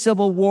ended the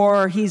civil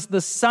war. He's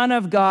the Son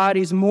of God.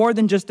 He's more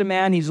than just a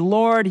man. He's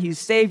Lord. He's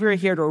Savior,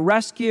 here to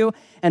rescue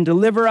and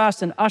deliver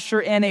us and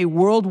usher in a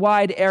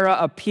worldwide era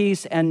of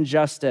peace and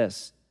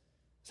justice.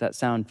 Does that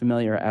sound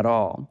familiar at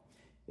all?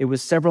 It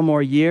was several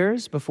more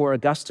years before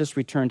Augustus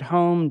returned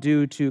home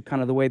due to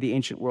kind of the way the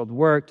ancient world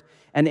worked.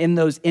 And in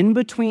those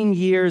in-between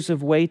years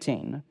of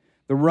waiting,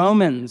 the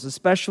Romans,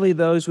 especially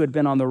those who had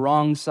been on the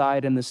wrong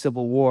side in the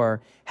Civil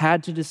War,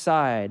 had to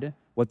decide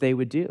what they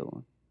would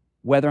do,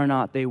 whether or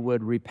not they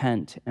would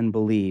repent and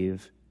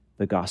believe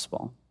the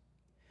gospel.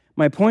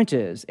 My point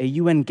is, a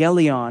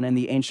euangelion in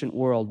the ancient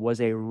world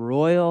was a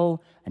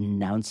royal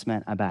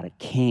announcement about a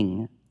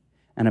king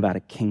and about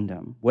a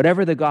kingdom.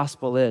 Whatever the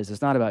gospel is,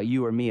 it's not about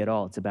you or me at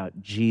all. It's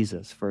about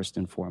Jesus first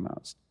and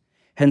foremost.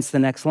 Hence the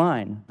next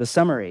line, the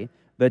summary,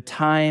 the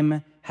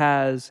time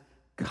has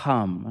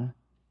come.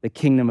 The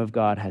kingdom of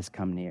God has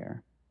come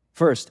near.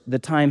 First, the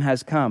time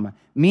has come.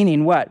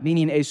 Meaning what?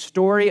 Meaning a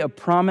story of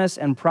promise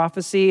and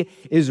prophecy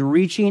is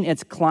reaching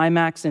its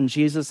climax in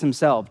Jesus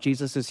himself.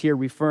 Jesus is here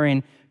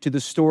referring to the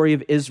story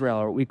of Israel,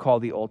 or what we call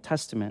the Old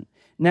Testament.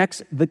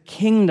 Next, the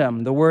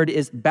kingdom. The word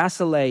is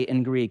basileia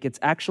in Greek. It's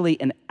actually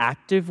an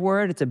active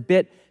word. It's a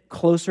bit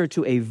closer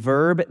to a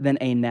verb than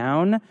a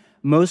noun.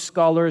 Most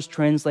scholars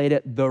translate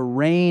it the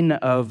reign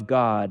of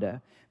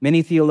God.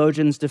 Many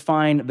theologians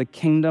define the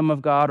kingdom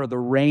of God or the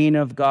reign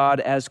of God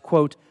as,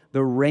 quote,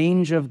 the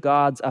range of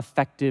God's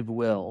effective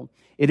will.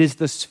 It is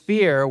the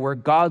sphere where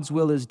God's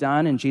will is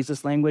done, in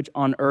Jesus' language,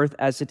 on earth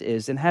as it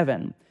is in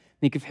heaven.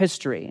 Think of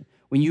history.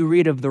 When you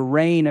read of the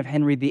reign of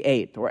Henry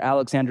VIII or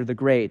Alexander the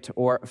Great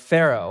or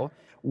Pharaoh,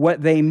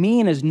 what they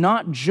mean is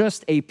not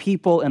just a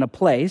people in a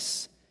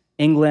place,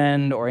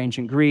 England or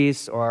ancient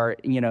Greece or,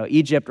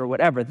 Egypt or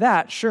whatever,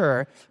 that,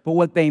 sure. But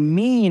what they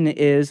mean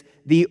is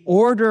the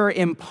order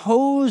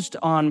imposed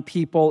on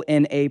people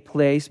in a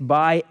place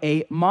by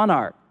a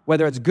monarch,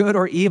 whether it's good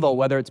or evil,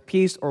 whether it's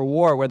peace or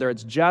war, whether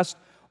it's just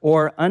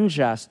or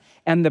unjust.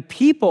 And the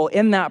people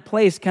in that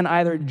place can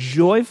either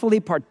joyfully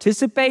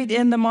participate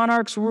in the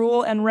monarch's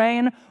rule and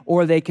reign,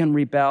 or they can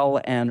rebel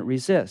and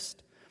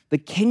resist. The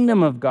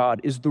kingdom of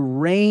God is the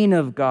reign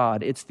of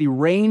God. It's the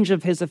range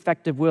of his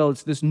effective will.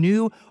 It's this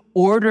new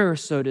order,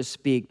 so to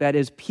speak, that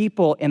is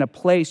people in a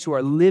place who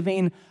are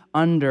living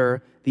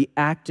under the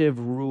active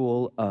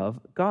rule of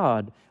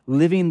God,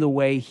 living the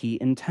way he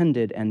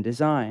intended and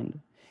designed.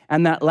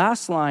 And that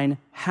last line,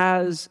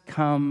 has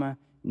come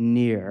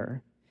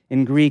near.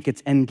 In Greek,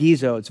 it's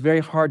engizo. It's very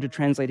hard to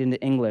translate into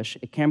English.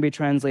 It can be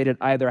translated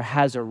either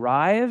has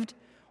arrived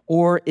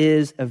or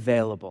is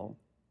available.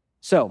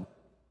 So,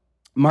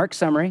 Mark's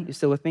summary, you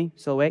still with me?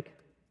 Still awake?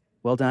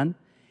 Well done.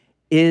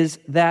 Is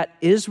that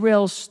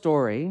Israel's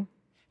story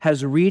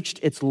has reached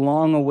its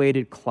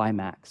long-awaited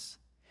climax.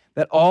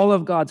 That all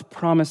of God's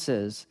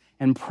promises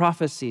and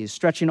prophecies,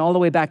 stretching all the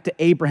way back to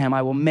Abraham,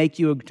 I will make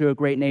you to a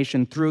great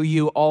nation. Through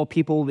you, all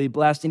people will be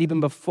blessed. And even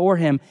before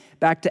him,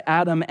 back to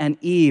Adam and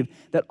Eve,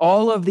 that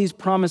all of these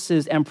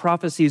promises and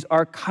prophecies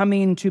are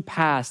coming to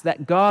pass.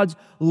 That God's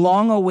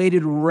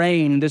long-awaited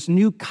reign, this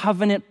new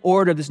covenant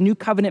order, this new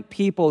covenant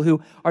people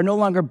who are no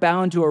longer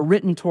bound to a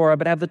written Torah,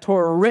 but have the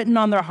Torah written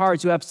on their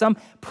hearts, who have some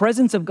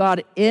presence of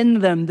God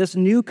in them, this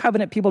new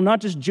covenant people, not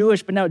just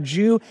Jewish, but now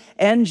Jew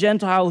and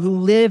Gentile, who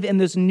live in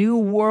this new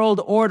world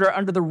order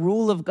under the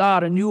rule of God,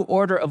 a new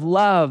order of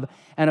love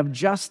and of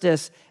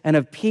justice and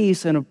of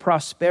peace and of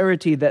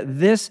prosperity, that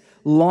this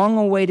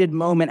long-awaited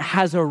moment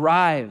has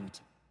arrived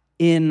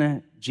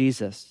in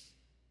Jesus.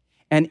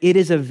 And it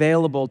is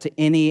available to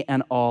any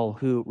and all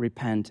who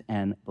repent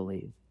and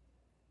believe.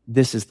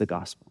 This is the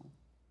gospel.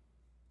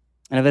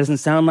 And if it doesn't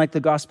sound like the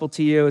gospel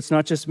to you, it's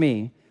not just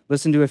me.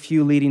 Listen to a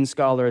few leading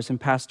scholars and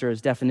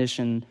pastors'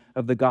 definition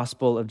of the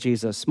gospel of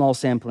Jesus. Small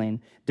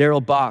sampling.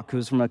 Darrell Bock,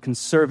 who's from a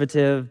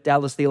conservative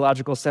Dallas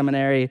Theological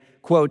Seminary,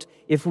 quote,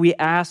 "If we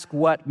ask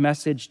what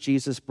message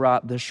Jesus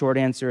brought, the short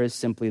answer is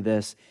simply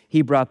this.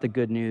 He brought the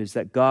good news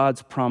that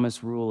God's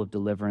promised rule of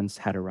deliverance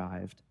had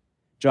arrived."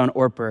 John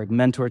Ortberg,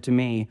 mentor to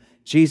me,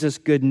 Jesus'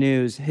 good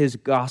news, his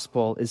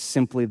gospel is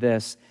simply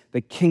this.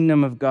 The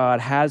kingdom of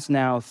God has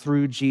now,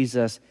 through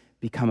Jesus,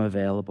 become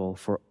available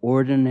for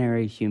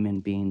ordinary human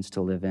beings to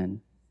live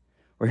in.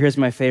 Or here's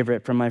my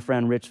favorite from my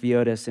friend Rich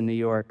Viotis in New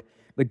York.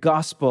 The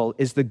gospel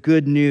is the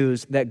good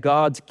news that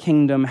God's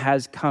kingdom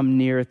has come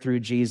near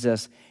through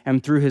Jesus,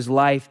 and through his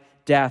life,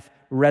 death,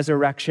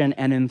 resurrection,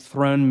 and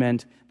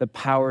enthronement, the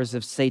powers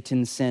of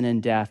Satan, sin,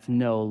 and death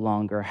no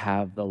longer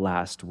have the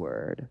last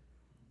word.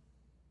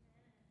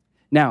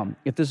 Now,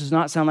 if this does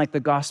not sound like the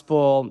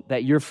gospel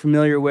that you're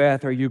familiar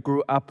with or you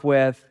grew up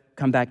with,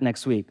 come back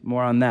next week.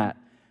 More on that.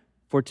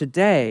 For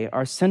today,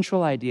 our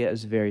central idea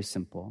is very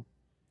simple.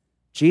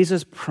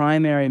 Jesus'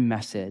 primary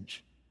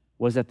message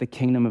was that the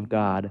kingdom of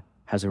God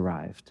has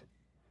arrived.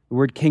 The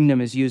word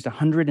kingdom is used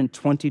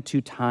 122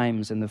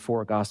 times in the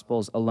four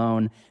Gospels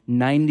alone,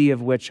 90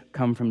 of which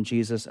come from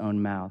Jesus'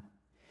 own mouth.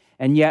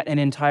 And yet, in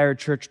entire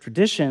church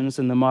traditions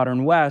in the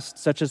modern West,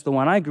 such as the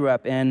one I grew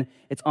up in,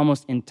 it's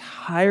almost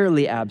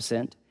entirely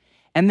absent.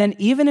 And then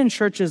even in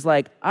churches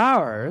like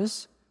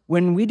ours,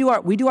 when we do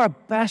our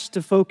best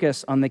to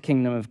focus on the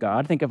kingdom of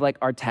God, think of like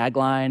our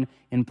tagline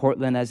in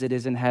Portland, as it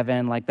is in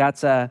heaven, like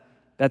that's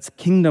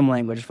kingdom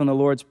language from the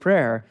Lord's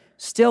Prayer.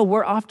 Still,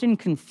 we're often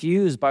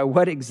confused by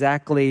what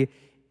exactly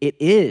it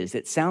is.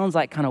 It sounds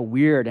like kind of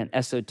weird and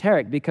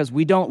esoteric because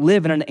we don't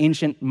live in an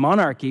ancient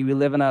monarchy. We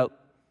live in a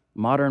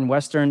modern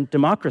Western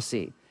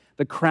democracy.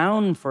 The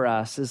Crown for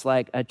us is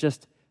like a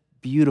just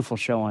beautiful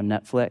show on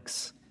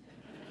Netflix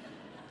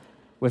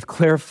with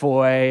Claire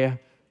Foy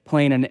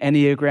playing an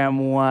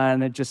Enneagram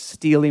 1 and just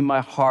stealing my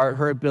heart,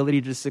 her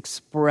ability to just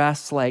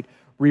express like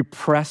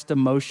repressed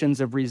emotions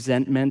of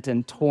resentment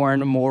and torn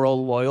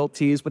moral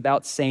loyalties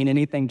without saying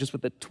anything, just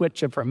with a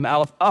twitch of her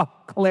mouth. Oh,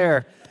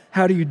 Claire,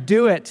 how do you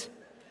do it?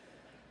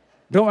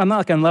 I'm not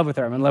like in love with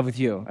her. I'm in love with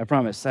you, I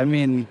promise. I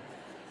mean,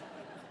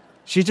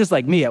 she's just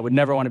like me. I would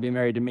never want to be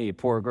married to me.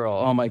 Poor girl.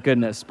 Oh, my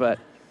goodness. But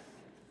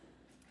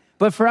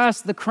for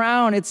us, The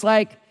Crown, it's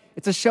like,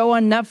 it's a show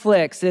on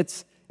Netflix.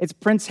 It's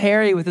Prince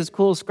Harry with his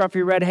cool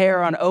scruffy red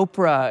hair on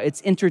Oprah.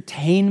 It's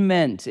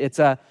entertainment. It's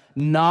a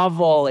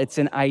novel. It's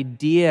an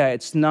idea.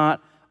 It's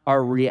not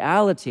our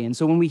reality. And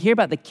so when we hear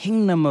about the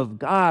kingdom of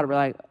God, we're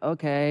like,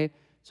 okay,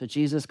 so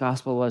Jesus'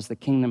 gospel was the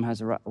kingdom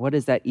has arrived. What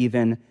does that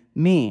even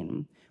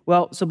mean?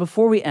 Well, so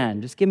before we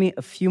end, just give me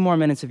a few more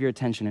minutes of your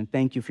attention, and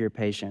thank you for your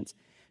patience,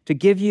 to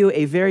give you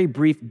a very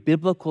brief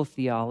biblical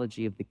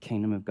theology of the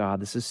kingdom of God.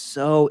 This is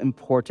so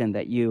important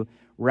that you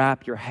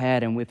wrap your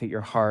head and with it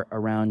your heart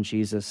around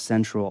Jesus'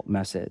 central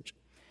message.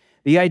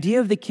 The idea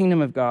of the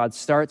kingdom of God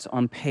starts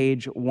on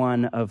page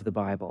 1 of the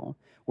Bible,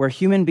 where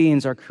human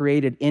beings are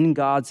created in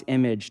God's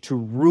image to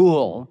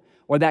rule,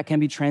 or that can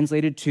be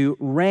translated to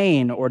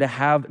reign or to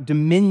have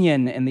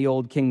dominion in the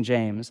old King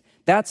James.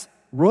 That's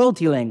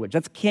royalty language.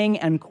 That's king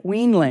and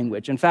queen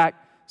language. In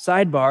fact,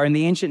 sidebar, in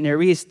the ancient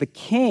Near East, the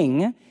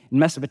king in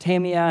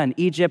Mesopotamia and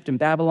Egypt and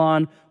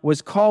Babylon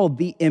was called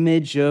the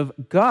image of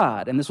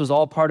God. And this was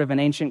all part of an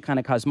ancient kind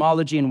of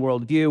cosmology and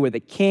worldview where the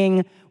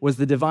king was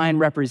the divine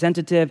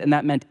representative, and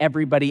that meant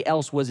everybody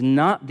else was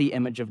not the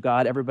image of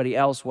God. Everybody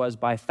else was,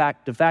 de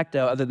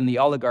facto, other than the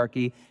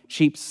oligarchy,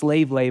 cheap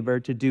slave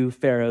labor to do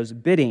Pharaoh's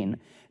bidding.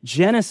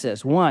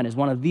 Genesis 1 is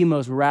one of the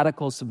most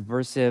radical,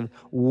 subversive,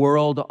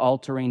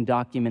 world-altering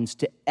documents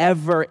to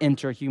ever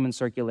enter human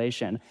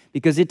circulation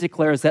because it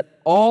declares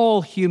that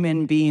all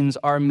human beings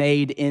are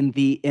made in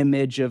the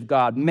image of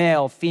God.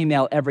 Male,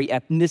 female, every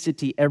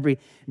ethnicity, every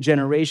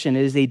generation.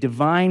 It is a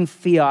divine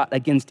fiat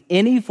against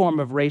any form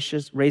of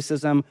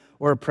racism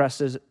or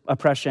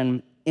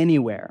oppression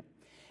anywhere.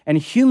 And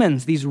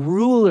humans, these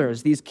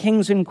rulers, these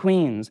kings and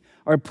queens,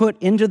 are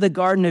put into the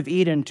Garden of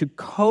Eden to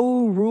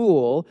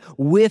co-rule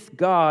with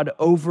God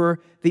over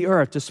the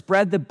earth, to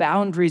spread the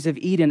boundaries of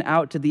Eden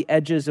out to the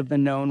edges of the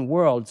known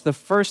world. It's the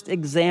first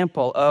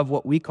example of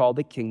what we call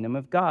the kingdom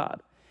of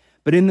God.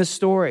 But in the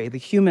story, the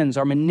humans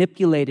are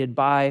manipulated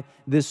by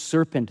this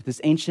serpent,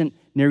 this ancient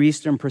Near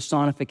Eastern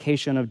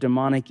personification of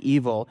demonic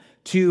evil,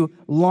 to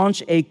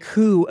launch a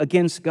coup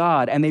against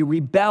God, and they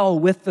rebel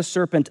with the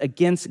serpent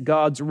against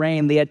God's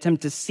reign. They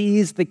attempt to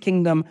seize the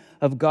kingdom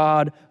of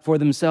God for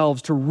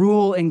themselves, to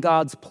rule in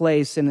God's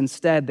place, and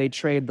instead they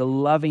trade the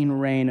loving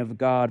reign of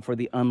God for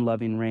the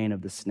unloving reign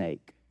of the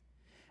snake.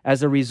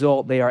 As a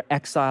result, they are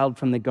exiled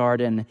from the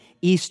garden,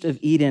 east of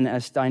Eden,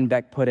 as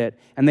Steinbeck put it,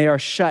 and they are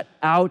shut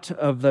out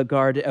of the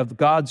garden of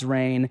God's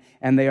reign,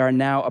 and they are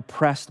now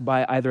oppressed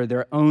by either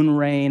their own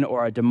reign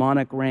or a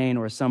demonic reign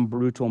or some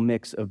brutal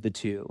mix of the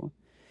two.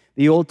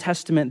 The Old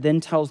Testament then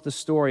tells the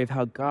story of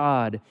how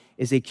God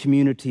is a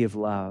community of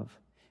love,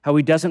 how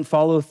he doesn't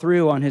follow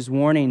through on his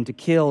warning to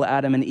kill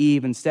Adam and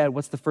Eve. Instead,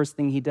 what's the first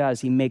thing he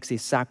does? He makes a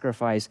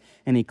sacrifice,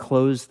 and he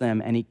clothes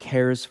them, and he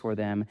cares for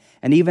them.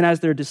 And even as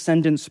their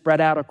descendants spread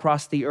out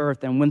across the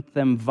earth and with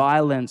them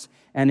violence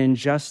and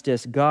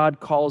injustice, God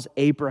calls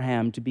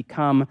Abraham to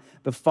become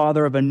the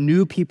father of a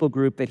new people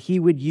group that he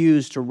would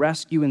use to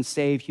rescue and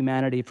save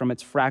humanity from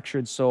its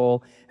fractured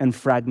soul and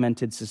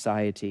fragmented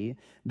society.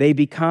 They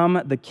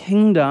become the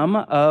kingdom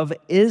of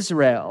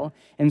Israel.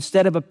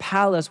 Instead of a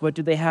palace, what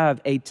do they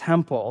have? A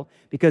temple.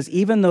 Because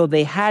even though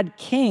they had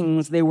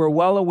kings, they were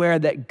well aware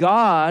that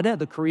God,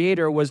 the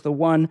Creator, was the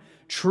one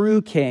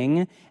true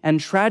king. And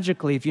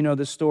tragically, if you know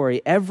the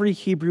story, every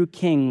Hebrew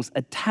king's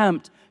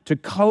attempt to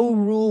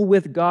co-rule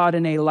with God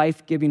in a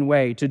life-giving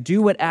way, to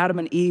do what Adam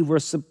and Eve were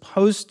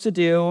supposed to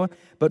do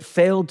but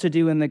failed to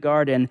do in the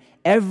garden,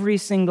 every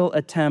single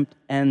attempt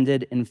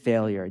ended in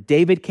failure.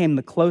 David came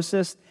the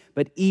closest,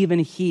 but even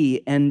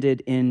he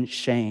ended in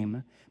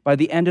shame. By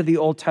the end of the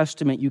Old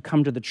Testament, you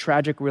come to the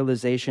tragic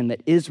realization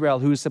that Israel,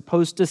 who is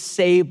supposed to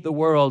save the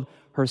world,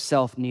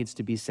 herself needs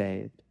to be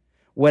saved.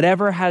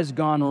 Whatever has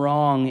gone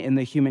wrong in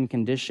the human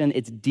condition,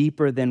 it's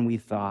deeper than we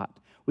thought.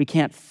 We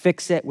can't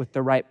fix it with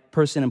the right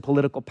person in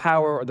political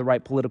power or the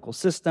right political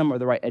system or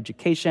the right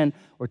education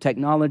or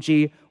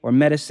technology or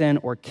medicine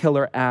or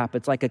killer app.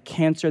 It's like a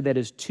cancer that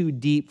is too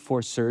deep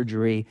for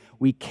surgery.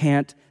 We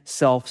can't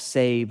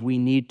self-save. We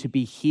need to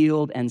be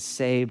healed and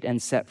saved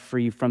and set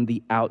free from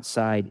the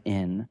outside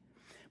in.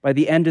 By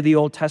the end of the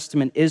Old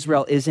Testament,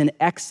 Israel is in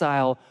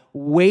exile,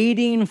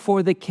 waiting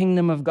for the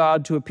kingdom of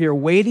God to appear,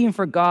 waiting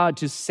for God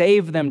to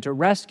save them, to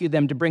rescue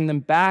them, to bring them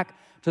back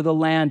to the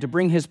land, to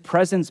bring his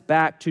presence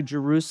back to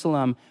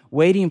Jerusalem,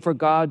 waiting for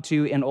God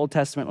to, in Old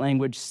Testament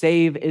language,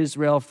 save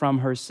Israel from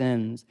her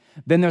sins.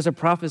 Then there's a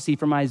prophecy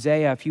from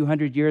Isaiah a few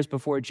hundred years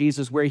before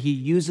Jesus where he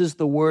uses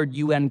the word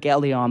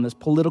euangelion, this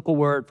political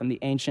word from the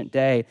ancient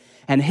day.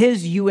 And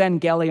his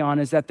euangelion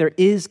is that there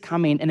is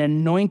coming an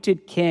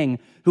anointed king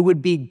who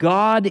would be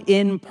God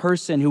in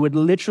person, who would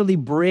literally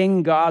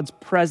bring God's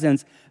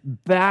presence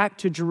back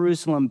to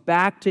Jerusalem,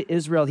 back to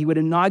Israel. He would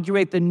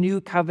inaugurate the new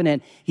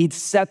covenant. He'd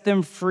set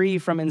them free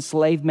from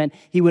enslavement.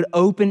 He would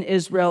open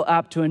Israel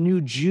up to a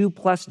new Jew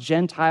plus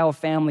Gentile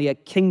family, a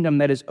kingdom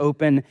that is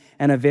open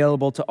and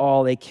available to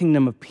all, a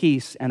kingdom of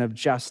peace and of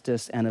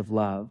justice and of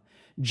love.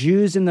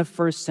 Jews in the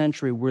first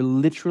century were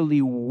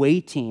literally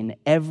waiting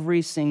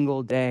every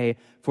single day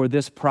for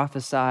this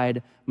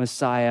prophesied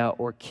Messiah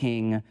or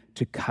king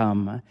to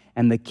come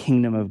and the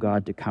kingdom of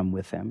God to come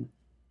with him.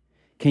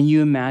 Can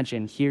you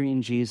imagine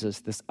hearing Jesus,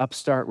 this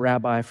upstart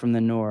rabbi from the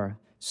north,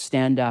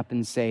 stand up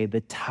and say, the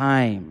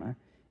time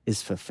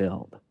is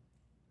fulfilled.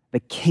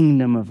 The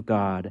kingdom of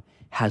God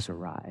has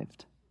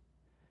arrived.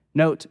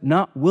 Note,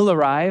 not will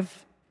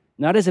arrive,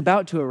 not is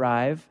about to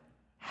arrive,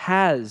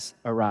 has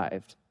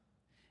arrived.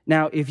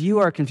 Now, if you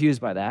are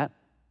confused by that,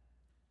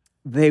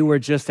 they were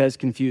just as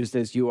confused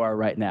as you are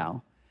right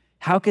now.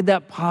 How could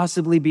that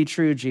possibly be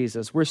true,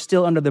 Jesus? We're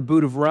still under the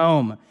boot of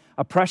Rome.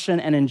 Oppression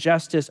and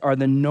injustice are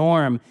the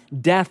norm.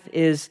 Death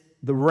is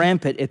the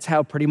rampant. It's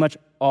how pretty much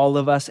all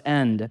of us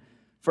end.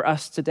 For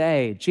us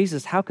today,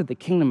 Jesus, how could the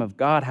kingdom of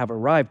God have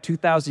arrived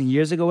 2,000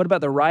 years ago? What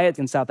about the riots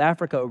in South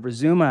Africa over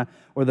Zuma,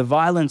 or the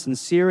violence in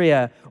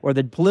Syria, or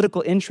the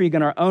political intrigue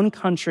in our own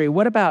country?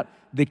 What about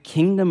the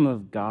kingdom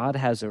of God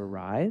has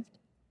arrived?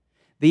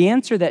 The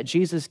answer that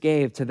Jesus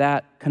gave to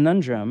that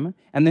conundrum,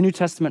 and the New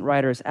Testament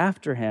writers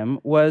after him,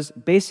 was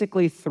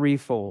basically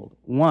threefold.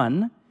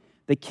 One,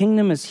 the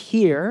kingdom is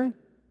here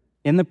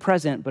in the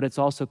present, but it's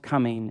also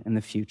coming in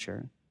the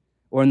future.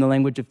 Or in the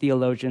language of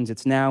theologians,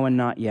 it's now and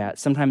not yet.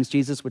 Sometimes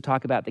Jesus would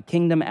talk about the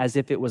kingdom as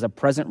if it was a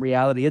present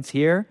reality. It's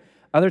here.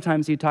 Other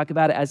times he'd talk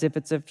about it as if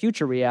it's a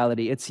future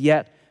reality. It's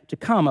yet to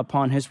come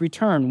upon his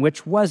return.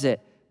 Which was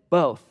it?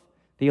 Both.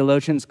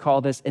 Theologians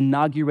call this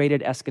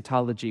inaugurated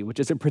eschatology, which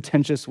is a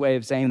pretentious way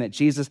of saying that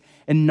Jesus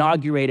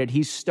inaugurated,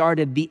 he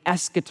started the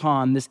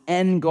eschaton, this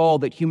end goal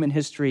that human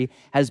history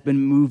has been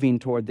moving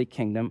toward, the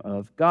kingdom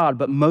of God.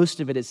 But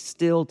most of it is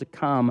still to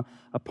come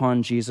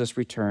upon Jesus'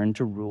 return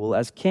to rule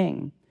as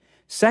king.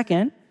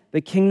 Second, the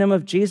kingdom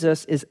of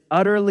Jesus is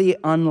utterly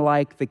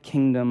unlike the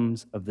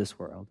kingdoms of this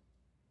world.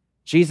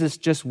 Jesus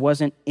just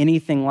wasn't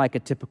anything like a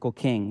typical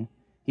king.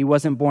 He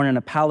wasn't born in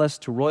a palace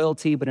to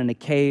royalty, but in a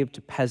cave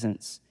to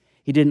peasants.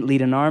 He didn't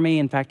lead an army.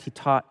 In fact, he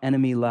taught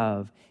enemy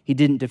love. He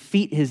didn't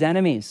defeat his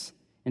enemies.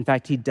 In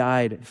fact, he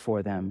died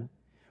for them,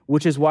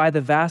 which is why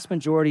the vast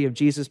majority of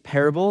Jesus'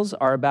 parables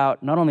are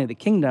about not only the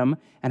kingdom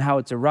and how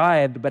it's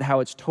arrived, but how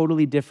it's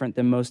totally different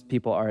than most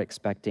people are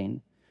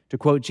expecting. To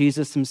quote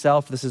Jesus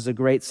himself, this is a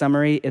great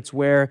summary, it's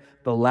where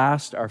the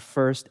last are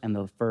first and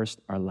the first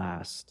are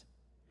last.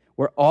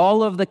 Where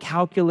all of the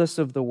calculus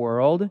of the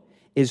world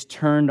is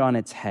turned on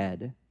its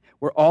head.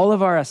 Where all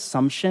of our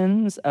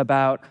assumptions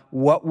about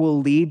what will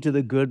lead to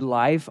the good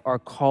life are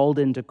called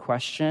into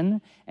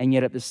question, and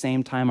yet at the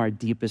same time our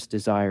deepest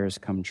desires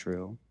come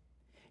true.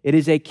 It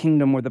is a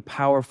kingdom where the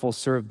powerful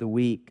serve the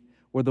weak,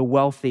 where the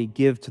wealthy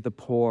give to the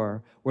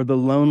poor, where the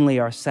lonely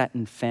are set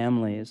in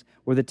families,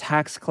 where the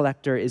tax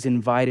collector is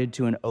invited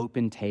to an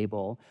open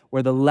table,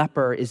 where the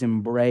leper is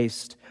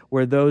embraced,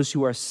 where those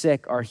who are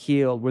sick are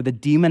healed, where the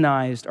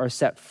demonized are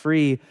set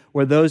free,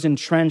 where those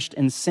entrenched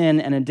in sin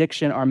and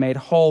addiction are made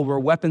whole, where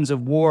weapons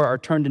of war are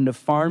turned into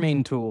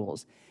farming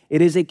tools.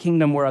 It is a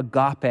kingdom where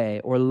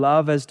agape, or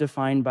love as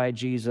defined by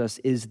Jesus,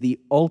 is the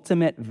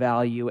ultimate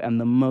value and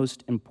the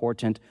most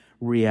important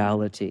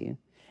reality.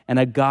 And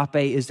agape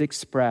is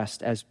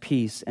expressed as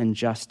peace and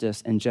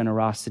justice and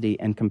generosity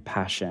and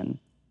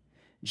compassion.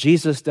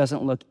 Jesus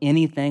doesn't look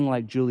anything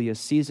like Julius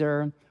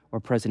Caesar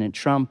or President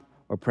Trump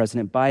or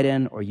President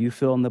Biden or you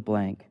fill in the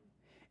blank.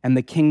 And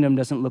the kingdom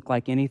doesn't look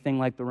like anything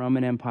like the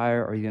Roman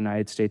Empire or the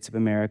United States of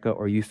America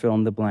or you fill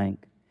in the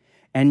blank.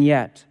 And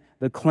yet,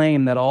 the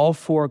claim that all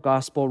four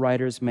gospel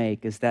writers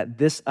make is that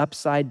this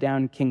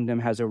upside-down kingdom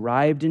has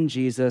arrived in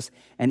Jesus,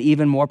 and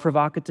even more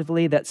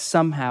provocatively, that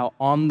somehow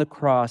on the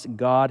cross,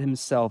 God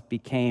himself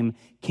became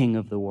king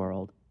of the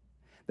world.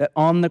 That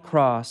on the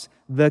cross,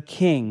 the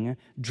king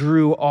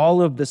drew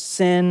all of the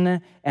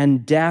sin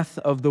and death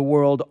of the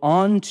world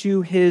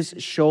onto his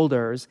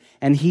shoulders,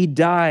 and he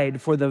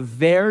died for the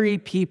very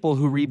people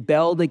who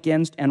rebelled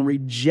against and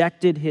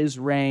rejected his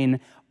reign,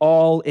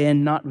 all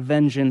in not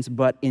vengeance,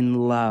 but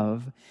in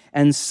love.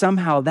 And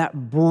somehow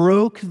that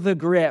broke the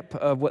grip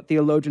of what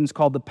theologians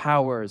call the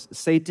powers,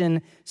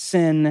 Satan,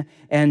 sin,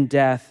 and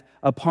death,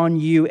 upon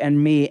you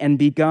and me, and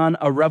begun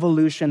a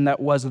revolution that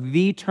was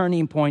the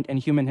turning point in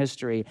human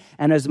history.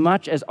 And as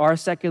much as our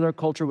secular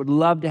culture would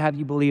love to have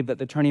you believe that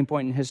the turning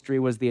point in history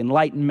was the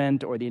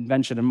Enlightenment or the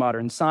invention of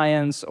modern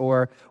science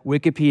or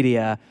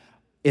Wikipedia,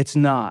 it's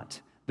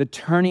not. The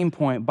turning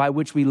point by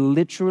which we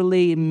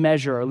literally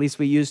measure, or at least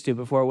we used to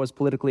before it was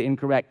politically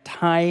incorrect,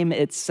 time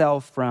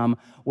itself from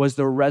was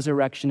the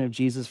resurrection of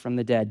Jesus from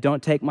the dead.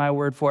 Don't take my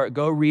word for it.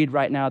 Go read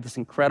right now this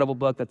incredible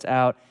book that's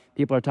out.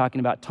 People are talking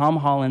about Tom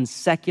Holland's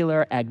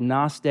secular,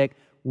 agnostic,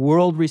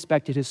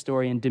 world-respected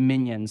historian,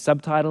 Dominion.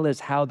 Subtitle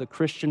is How the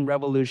Christian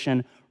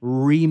Revolution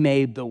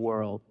Remade the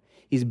World.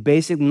 He's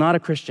basically not a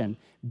Christian,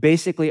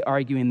 basically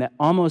arguing that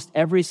almost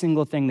every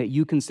single thing that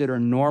you consider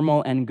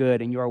normal and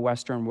good in your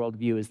Western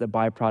worldview is the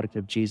byproduct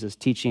of Jesus'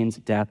 teachings,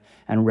 death,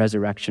 and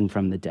resurrection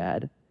from the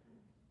dead.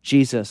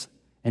 Jesus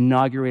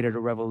inaugurated a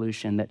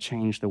revolution that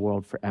changed the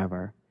world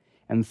forever.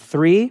 And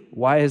 3,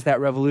 why is that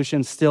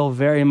revolution still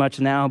very much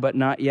now but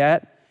not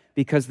yet?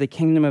 Because the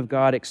kingdom of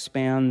God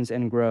expands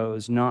and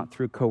grows not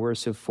through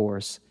coercive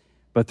force,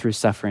 but through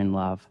suffering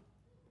love.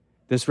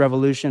 This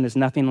revolution is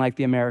nothing like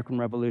the American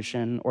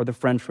Revolution or the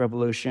French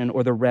Revolution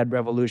or the Red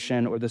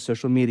Revolution or the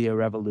social media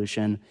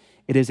revolution.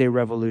 It is a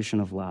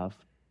revolution of love.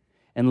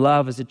 And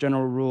love, as a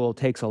general rule,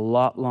 takes a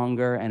lot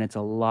longer and it's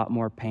a lot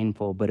more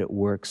painful, but it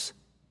works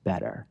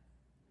better.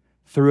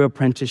 Through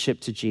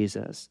apprenticeship to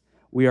Jesus,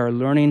 we are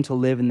learning to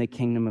live in the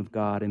kingdom of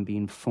God and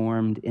being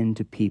formed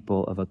into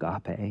people of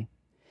agape.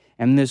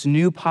 And this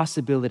new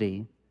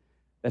possibility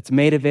that's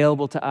made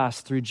available to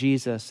us through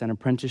Jesus and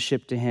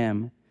apprenticeship to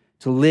him,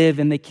 to live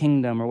in the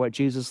kingdom, or what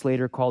Jesus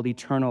later called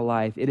eternal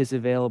life, it is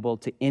available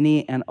to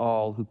any and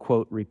all who,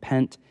 quote,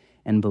 repent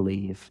and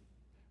believe.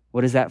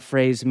 What does that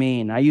phrase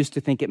mean? I used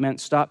to think it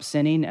meant stop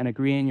sinning and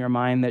agree in your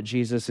mind that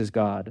Jesus is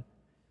God.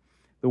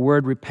 The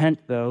word repent,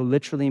 though,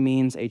 literally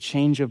means a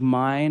change of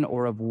mind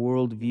or of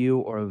worldview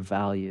or of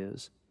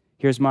values.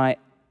 Here's my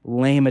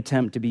lame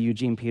attempt to be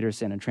Eugene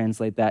Peterson and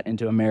translate that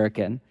into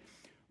American.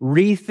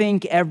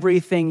 Rethink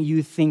everything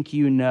you think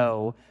you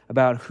know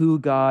about who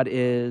God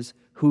is,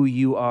 who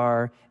you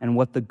are, and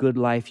what the good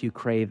life you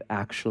crave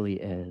actually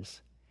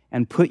is.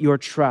 And put your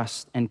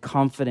trust and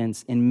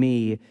confidence in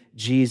me,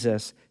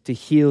 Jesus, to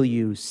heal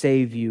you,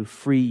 save you,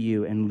 free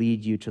you, and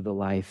lead you to the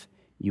life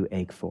you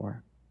ache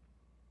for.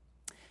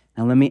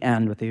 Now let me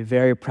end with a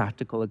very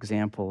practical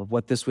example of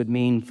what this would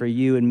mean for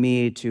you and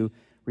me to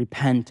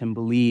repent and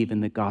believe in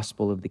the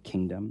gospel of the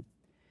kingdom.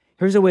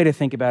 Here's a way to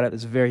think about it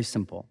that's very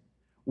simple.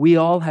 We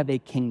all have a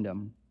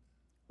kingdom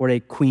or a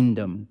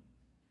queendom.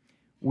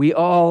 We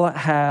all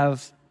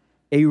have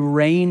a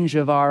range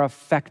of our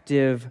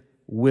effective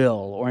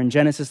will, or in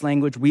Genesis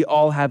language, we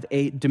all have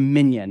a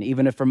dominion,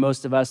 even if for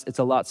most of us it's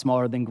a lot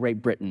smaller than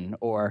Great Britain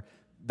or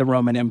the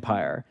Roman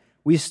Empire.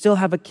 We still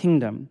have a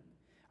kingdom.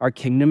 Our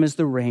kingdom is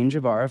the range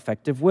of our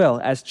effective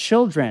will. As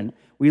children,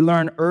 we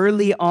learn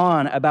early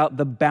on about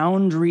the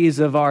boundaries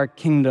of our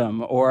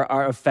kingdom or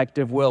our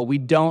effective will. We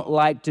don't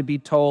like to be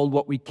told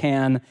what we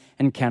can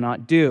and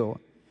cannot do.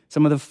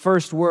 Some of the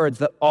first words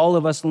that all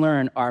of us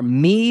learn are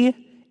me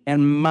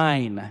and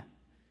mine.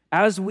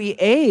 As we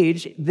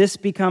age, this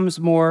becomes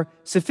more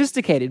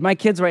sophisticated. My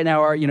kids right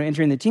now are,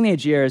 entering the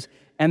teenage years,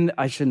 and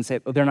I shouldn't say,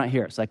 they're not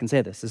here, so I can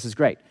say this. This is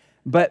great.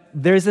 But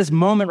there's this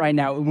moment right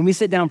now, when we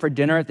sit down for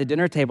dinner at the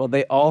dinner table,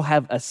 they all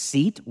have a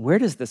seat. Where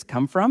does this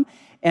come from?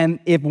 And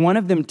if one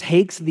of them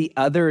takes the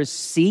other's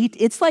seat,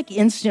 it's like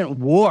instant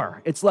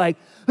war. It's like,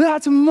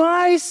 that's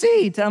my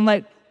seat. I'm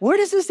like, where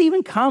does this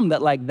even come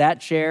that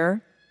that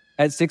chair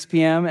at 6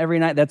 p.m. every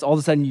night, that's all of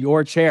a sudden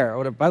your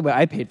chair? By the way,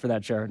 I paid for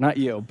that chair, not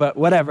you, but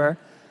whatever.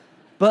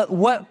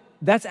 But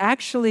that's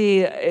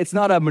actually, it's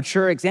not a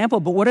mature example,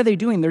 but what are they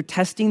doing? They're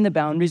testing the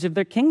boundaries of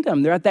their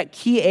kingdom. They're at that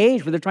key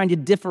age where they're trying to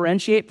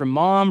differentiate from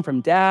mom,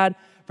 from dad,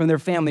 from their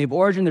family of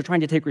origin. They're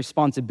trying to take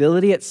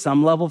responsibility at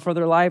some level for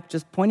their life.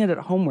 Just point it at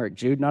homework,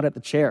 Jude, not at the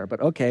chair, but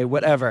okay,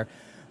 whatever.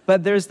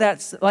 But there's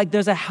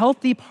a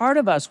healthy part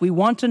of us. We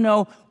want to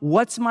know,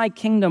 what's my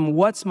kingdom?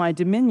 What's my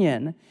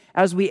dominion?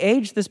 As we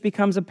age, this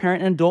becomes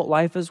apparent in adult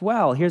life as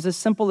well. Here's a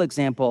simple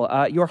example.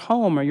 Your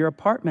home or your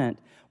apartment.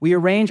 We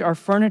arrange our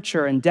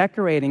furniture and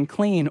decorate and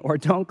clean or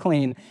don't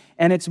clean.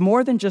 And it's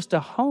more than just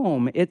a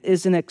home. It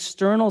is an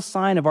external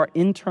sign of our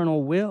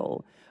internal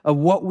will, of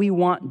what we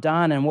want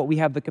done and what we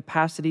have the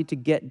capacity to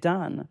get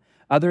done.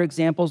 Other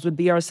examples would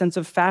be our sense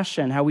of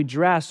fashion, how we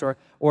dress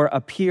or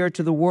appear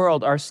to the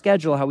world, our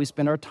schedule, how we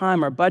spend our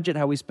time, our budget,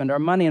 how we spend our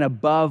money, and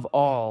above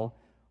all,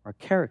 our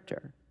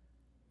character.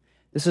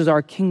 This is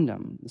our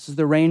kingdom. This is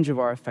the range of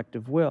our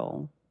effective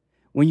will.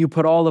 When you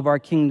put all of our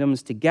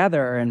kingdoms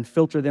together and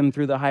filter them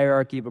through the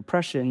hierarchy of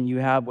oppression, you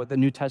have what the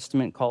New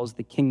Testament calls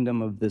the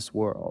kingdom of this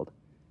world,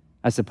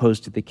 as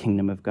opposed to the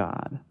kingdom of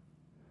God.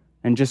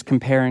 And just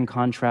compare and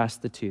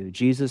contrast the two,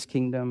 Jesus'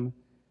 kingdom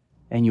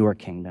and your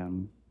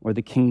kingdom, or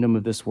the kingdom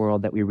of this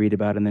world that we read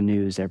about in the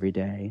news every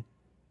day.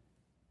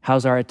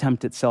 How's our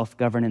attempt at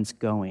self-governance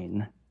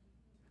going?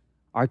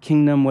 Our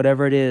kingdom,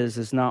 whatever it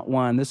is not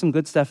one. There's some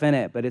good stuff in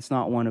it, but it's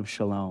not one of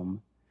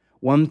shalom.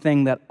 One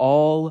thing that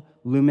all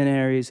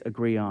luminaries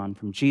agree on,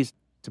 from Jesus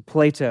to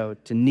Plato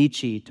to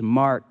Nietzsche to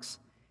Marx,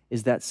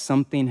 is that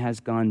something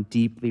has gone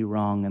deeply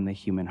wrong in the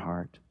human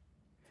heart.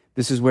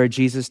 This is where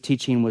Jesus'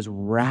 teaching was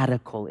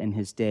radical in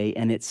his day,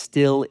 and it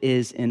still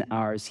is in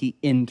ours. He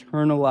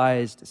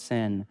internalized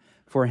sin.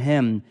 For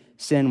him,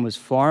 sin was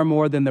far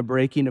more than the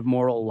breaking of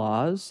moral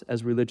laws,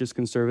 as religious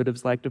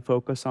conservatives like to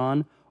focus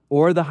on,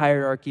 or the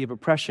hierarchy of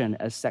oppression,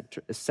 as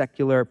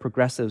secular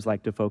progressives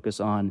like to focus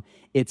on.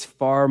 It's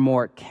far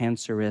more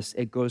cancerous.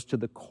 It goes to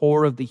the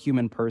core of the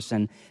human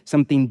person.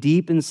 Something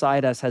deep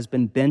inside us has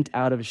been bent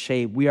out of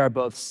shape. We are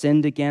both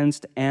sinned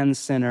against and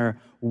sinner,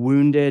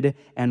 wounded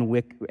and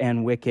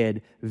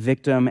wicked,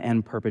 victim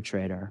and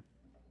perpetrator.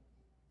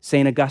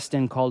 St.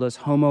 Augustine called us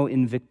homo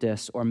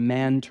invictus, or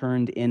man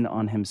turned in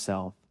on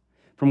himself.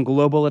 From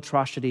global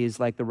atrocities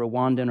like the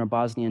Rwandan or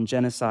Bosnian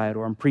genocide,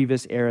 or in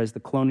previous eras,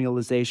 the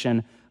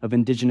colonialization of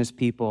indigenous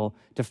people,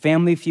 to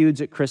family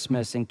feuds at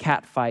Christmas and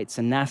cat fights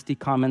and nasty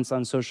comments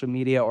on social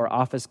media or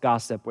office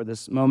gossip, where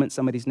this moment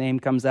somebody's name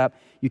comes up,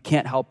 you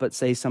can't help but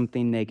say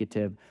something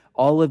negative.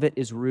 All of it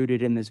is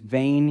rooted in this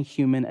vain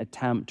human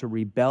attempt to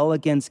rebel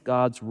against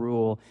God's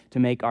rule, to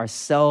make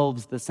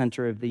ourselves the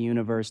center of the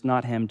universe,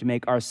 not him, to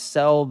make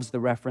ourselves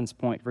the reference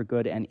point for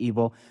good and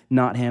evil,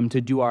 not him,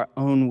 to do our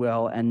own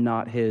will and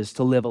not his,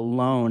 to live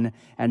alone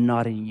and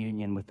not in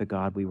union with the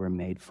God we were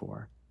made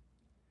for.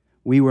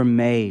 We were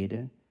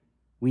made,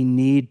 we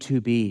need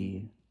to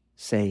be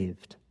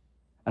saved,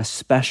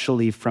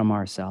 especially from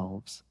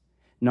ourselves.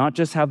 Not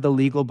just have the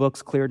legal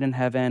books cleared in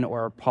heaven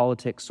or our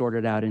politics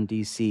sorted out in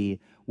D.C.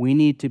 We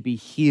need to be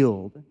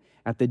healed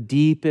at the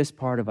deepest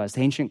part of us.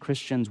 Ancient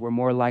Christians were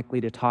more likely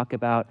to talk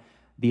about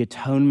the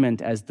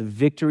atonement as the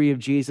victory of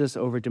Jesus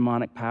over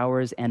demonic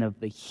powers and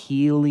of the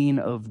healing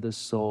of the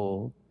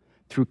soul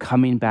through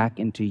coming back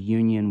into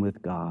union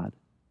with God.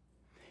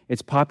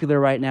 It's popular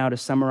right now to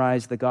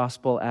summarize the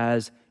gospel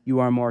as you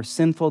are more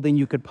sinful than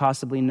you could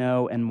possibly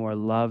know and more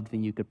loved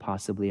than you could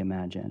possibly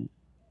imagine.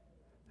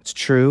 It's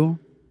true.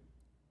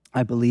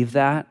 I believe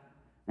that.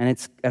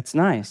 And that's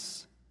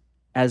nice,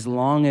 as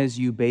long as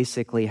you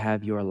basically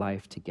have your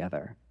life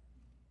together.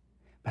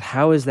 But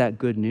how is that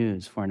good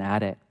news for an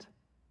addict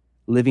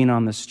living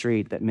on the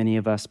street that many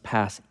of us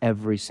pass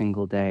every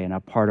single day, and a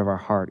part of our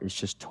heart is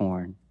just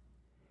torn?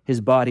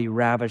 His body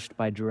ravished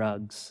by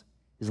drugs,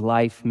 his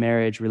life,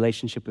 marriage,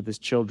 relationship with his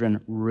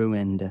children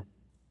ruined.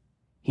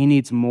 He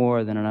needs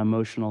more than an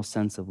emotional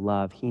sense of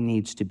love. He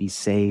needs to be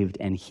saved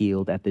and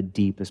healed at the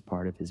deepest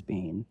part of his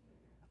being.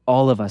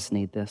 All of us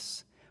need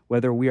this,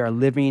 whether we are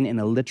living in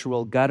a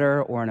literal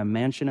gutter or in a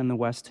mansion in the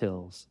West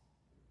Hills.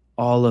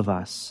 All of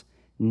us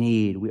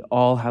we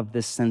all have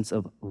this sense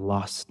of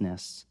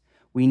lostness.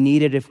 We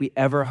need it if we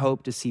ever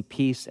hope to see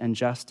peace and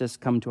justice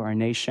come to our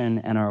nation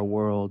and our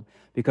world,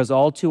 because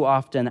all too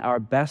often our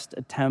best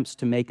attempts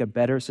to make a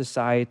better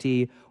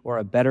society or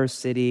a better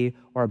city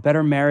or a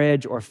better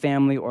marriage or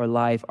family or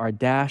life are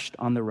dashed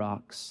on the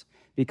rocks.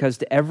 Because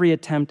to every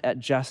attempt at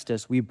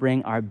justice, we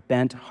bring our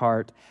bent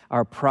heart,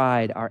 our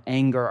pride, our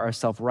anger, our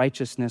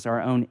self-righteousness,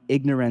 our own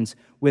ignorance,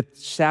 which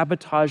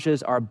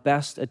sabotages our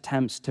best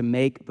attempts to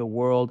make the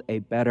world a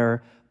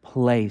better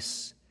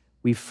place.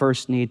 We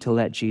first need to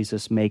let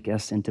Jesus make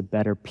us into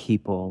better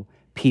people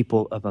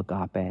of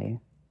agape.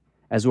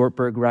 As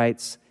Ortberg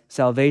writes,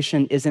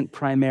 salvation isn't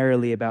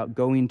primarily about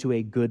going to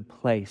a good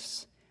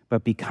place,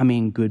 but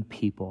becoming good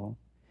people,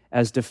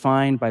 as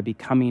defined by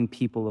becoming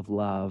people of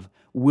love,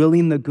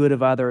 willing the good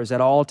of others at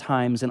all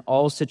times, in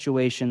all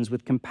situations,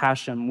 with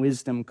compassion,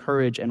 wisdom,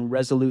 courage, and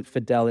resolute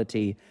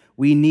fidelity.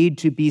 We need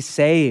to be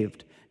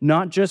saved,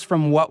 not just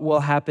from what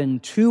will happen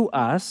to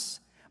us,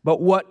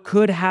 but what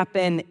could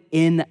happen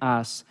in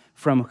us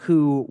from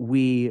who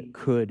we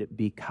could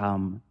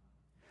become.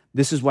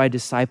 This is why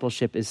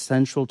discipleship is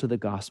central to the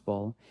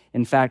gospel.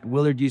 In fact,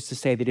 Willard used to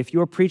say that if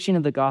your preaching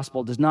of the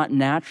gospel does not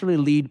naturally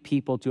lead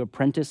people to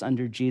apprentice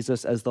under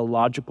Jesus as the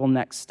logical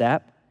next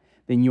step,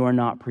 then you are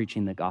not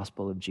preaching the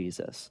gospel of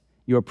Jesus.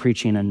 You're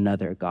preaching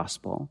another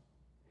gospel.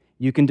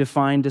 You can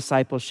define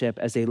discipleship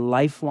as a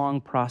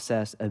lifelong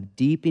process of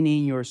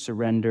deepening your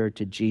surrender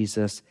to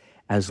Jesus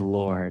as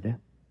Lord,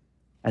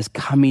 as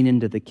coming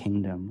into the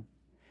kingdom.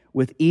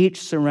 With each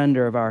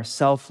surrender of our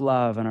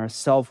self-love and our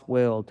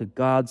self-will to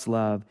God's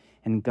love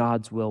and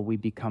God's will, we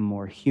become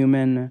more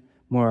human,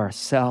 more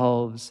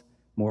ourselves,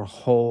 more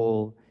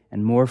whole,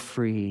 and more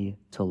free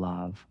to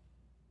love.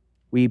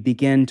 We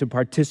begin to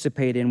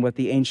participate in what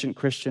the ancient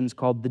Christians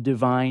called the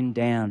divine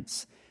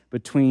dance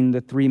between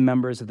the three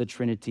members of the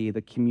Trinity,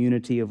 the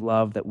community of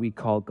love that we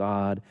call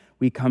God.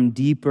 We come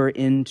deeper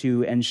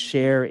into and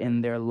share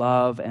in their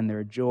love and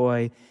their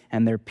joy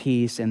and their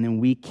peace, and then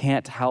we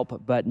can't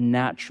help but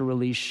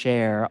naturally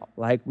share,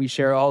 like we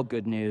share all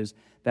good news,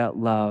 that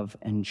love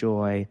and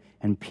joy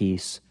and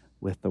peace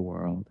with the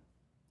world.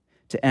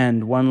 To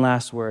end, one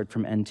last word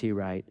from N.T.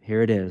 Wright.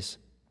 Here it is.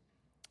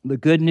 The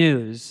good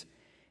news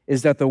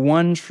is that the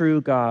one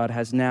true God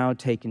has now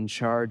taken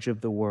charge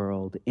of the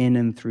world in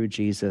and through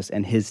Jesus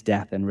and his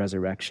death and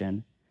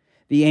resurrection.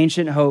 The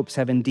ancient hopes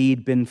have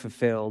indeed been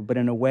fulfilled, but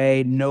in a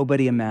way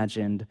nobody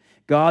imagined.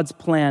 God's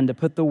plan to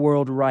put the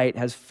world right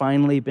has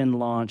finally been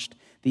launched.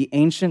 The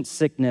ancient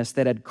sickness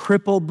that had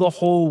crippled the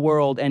whole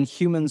world and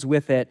humans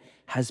with it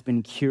has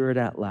been cured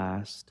at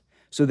last,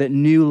 so that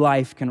new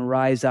life can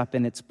rise up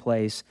in its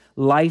place.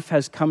 Life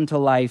has come to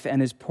life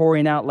and is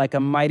pouring out like a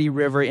mighty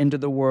river into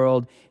the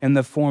world in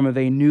the form of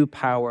a new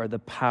power, the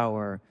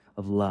power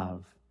of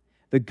love.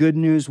 The good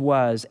news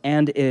was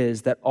and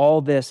is that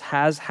all this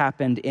has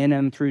happened in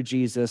and through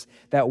Jesus,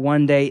 that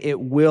one day it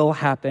will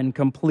happen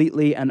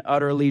completely and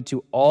utterly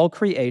to all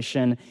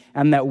creation,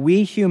 and that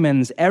we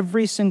humans,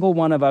 every single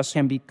one of us,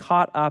 can be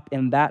caught up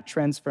in that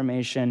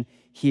transformation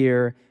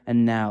here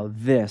and now.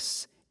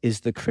 This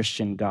is the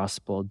Christian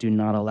gospel. Do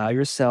not allow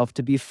yourself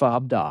to be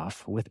fobbed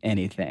off with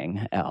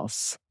anything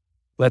else.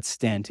 Let's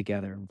stand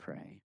together and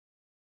pray.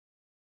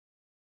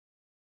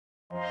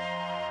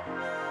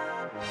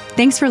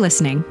 Thanks for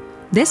listening.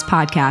 This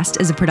podcast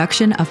is a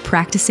production of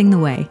Practicing the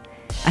Way,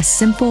 a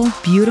simple,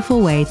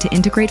 beautiful way to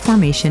integrate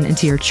formation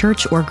into your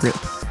church or group.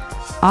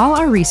 All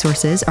our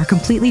resources are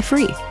completely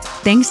free,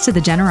 thanks to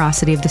the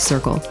generosity of The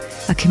Circle,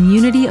 a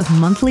community of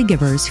monthly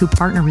givers who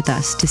partner with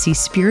us to see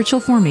spiritual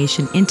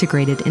formation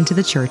integrated into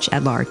the church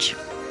at large.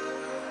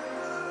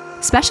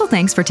 Special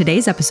thanks for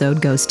today's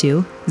episode goes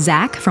to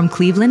Zach from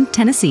Cleveland,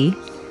 Tennessee,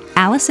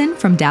 Allison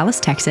from Dallas,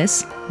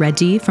 Texas,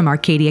 Reggie from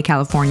Arcadia,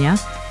 California,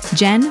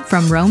 Jen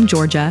from Rome,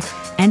 Georgia,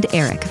 and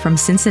Eric from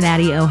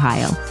Cincinnati,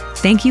 Ohio.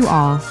 Thank you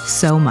all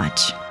so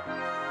much.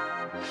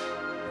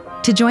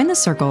 To join The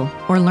Circle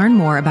or learn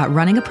more about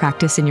running a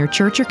practice in your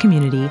church or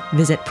community,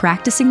 visit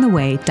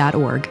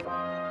practicingtheway.org.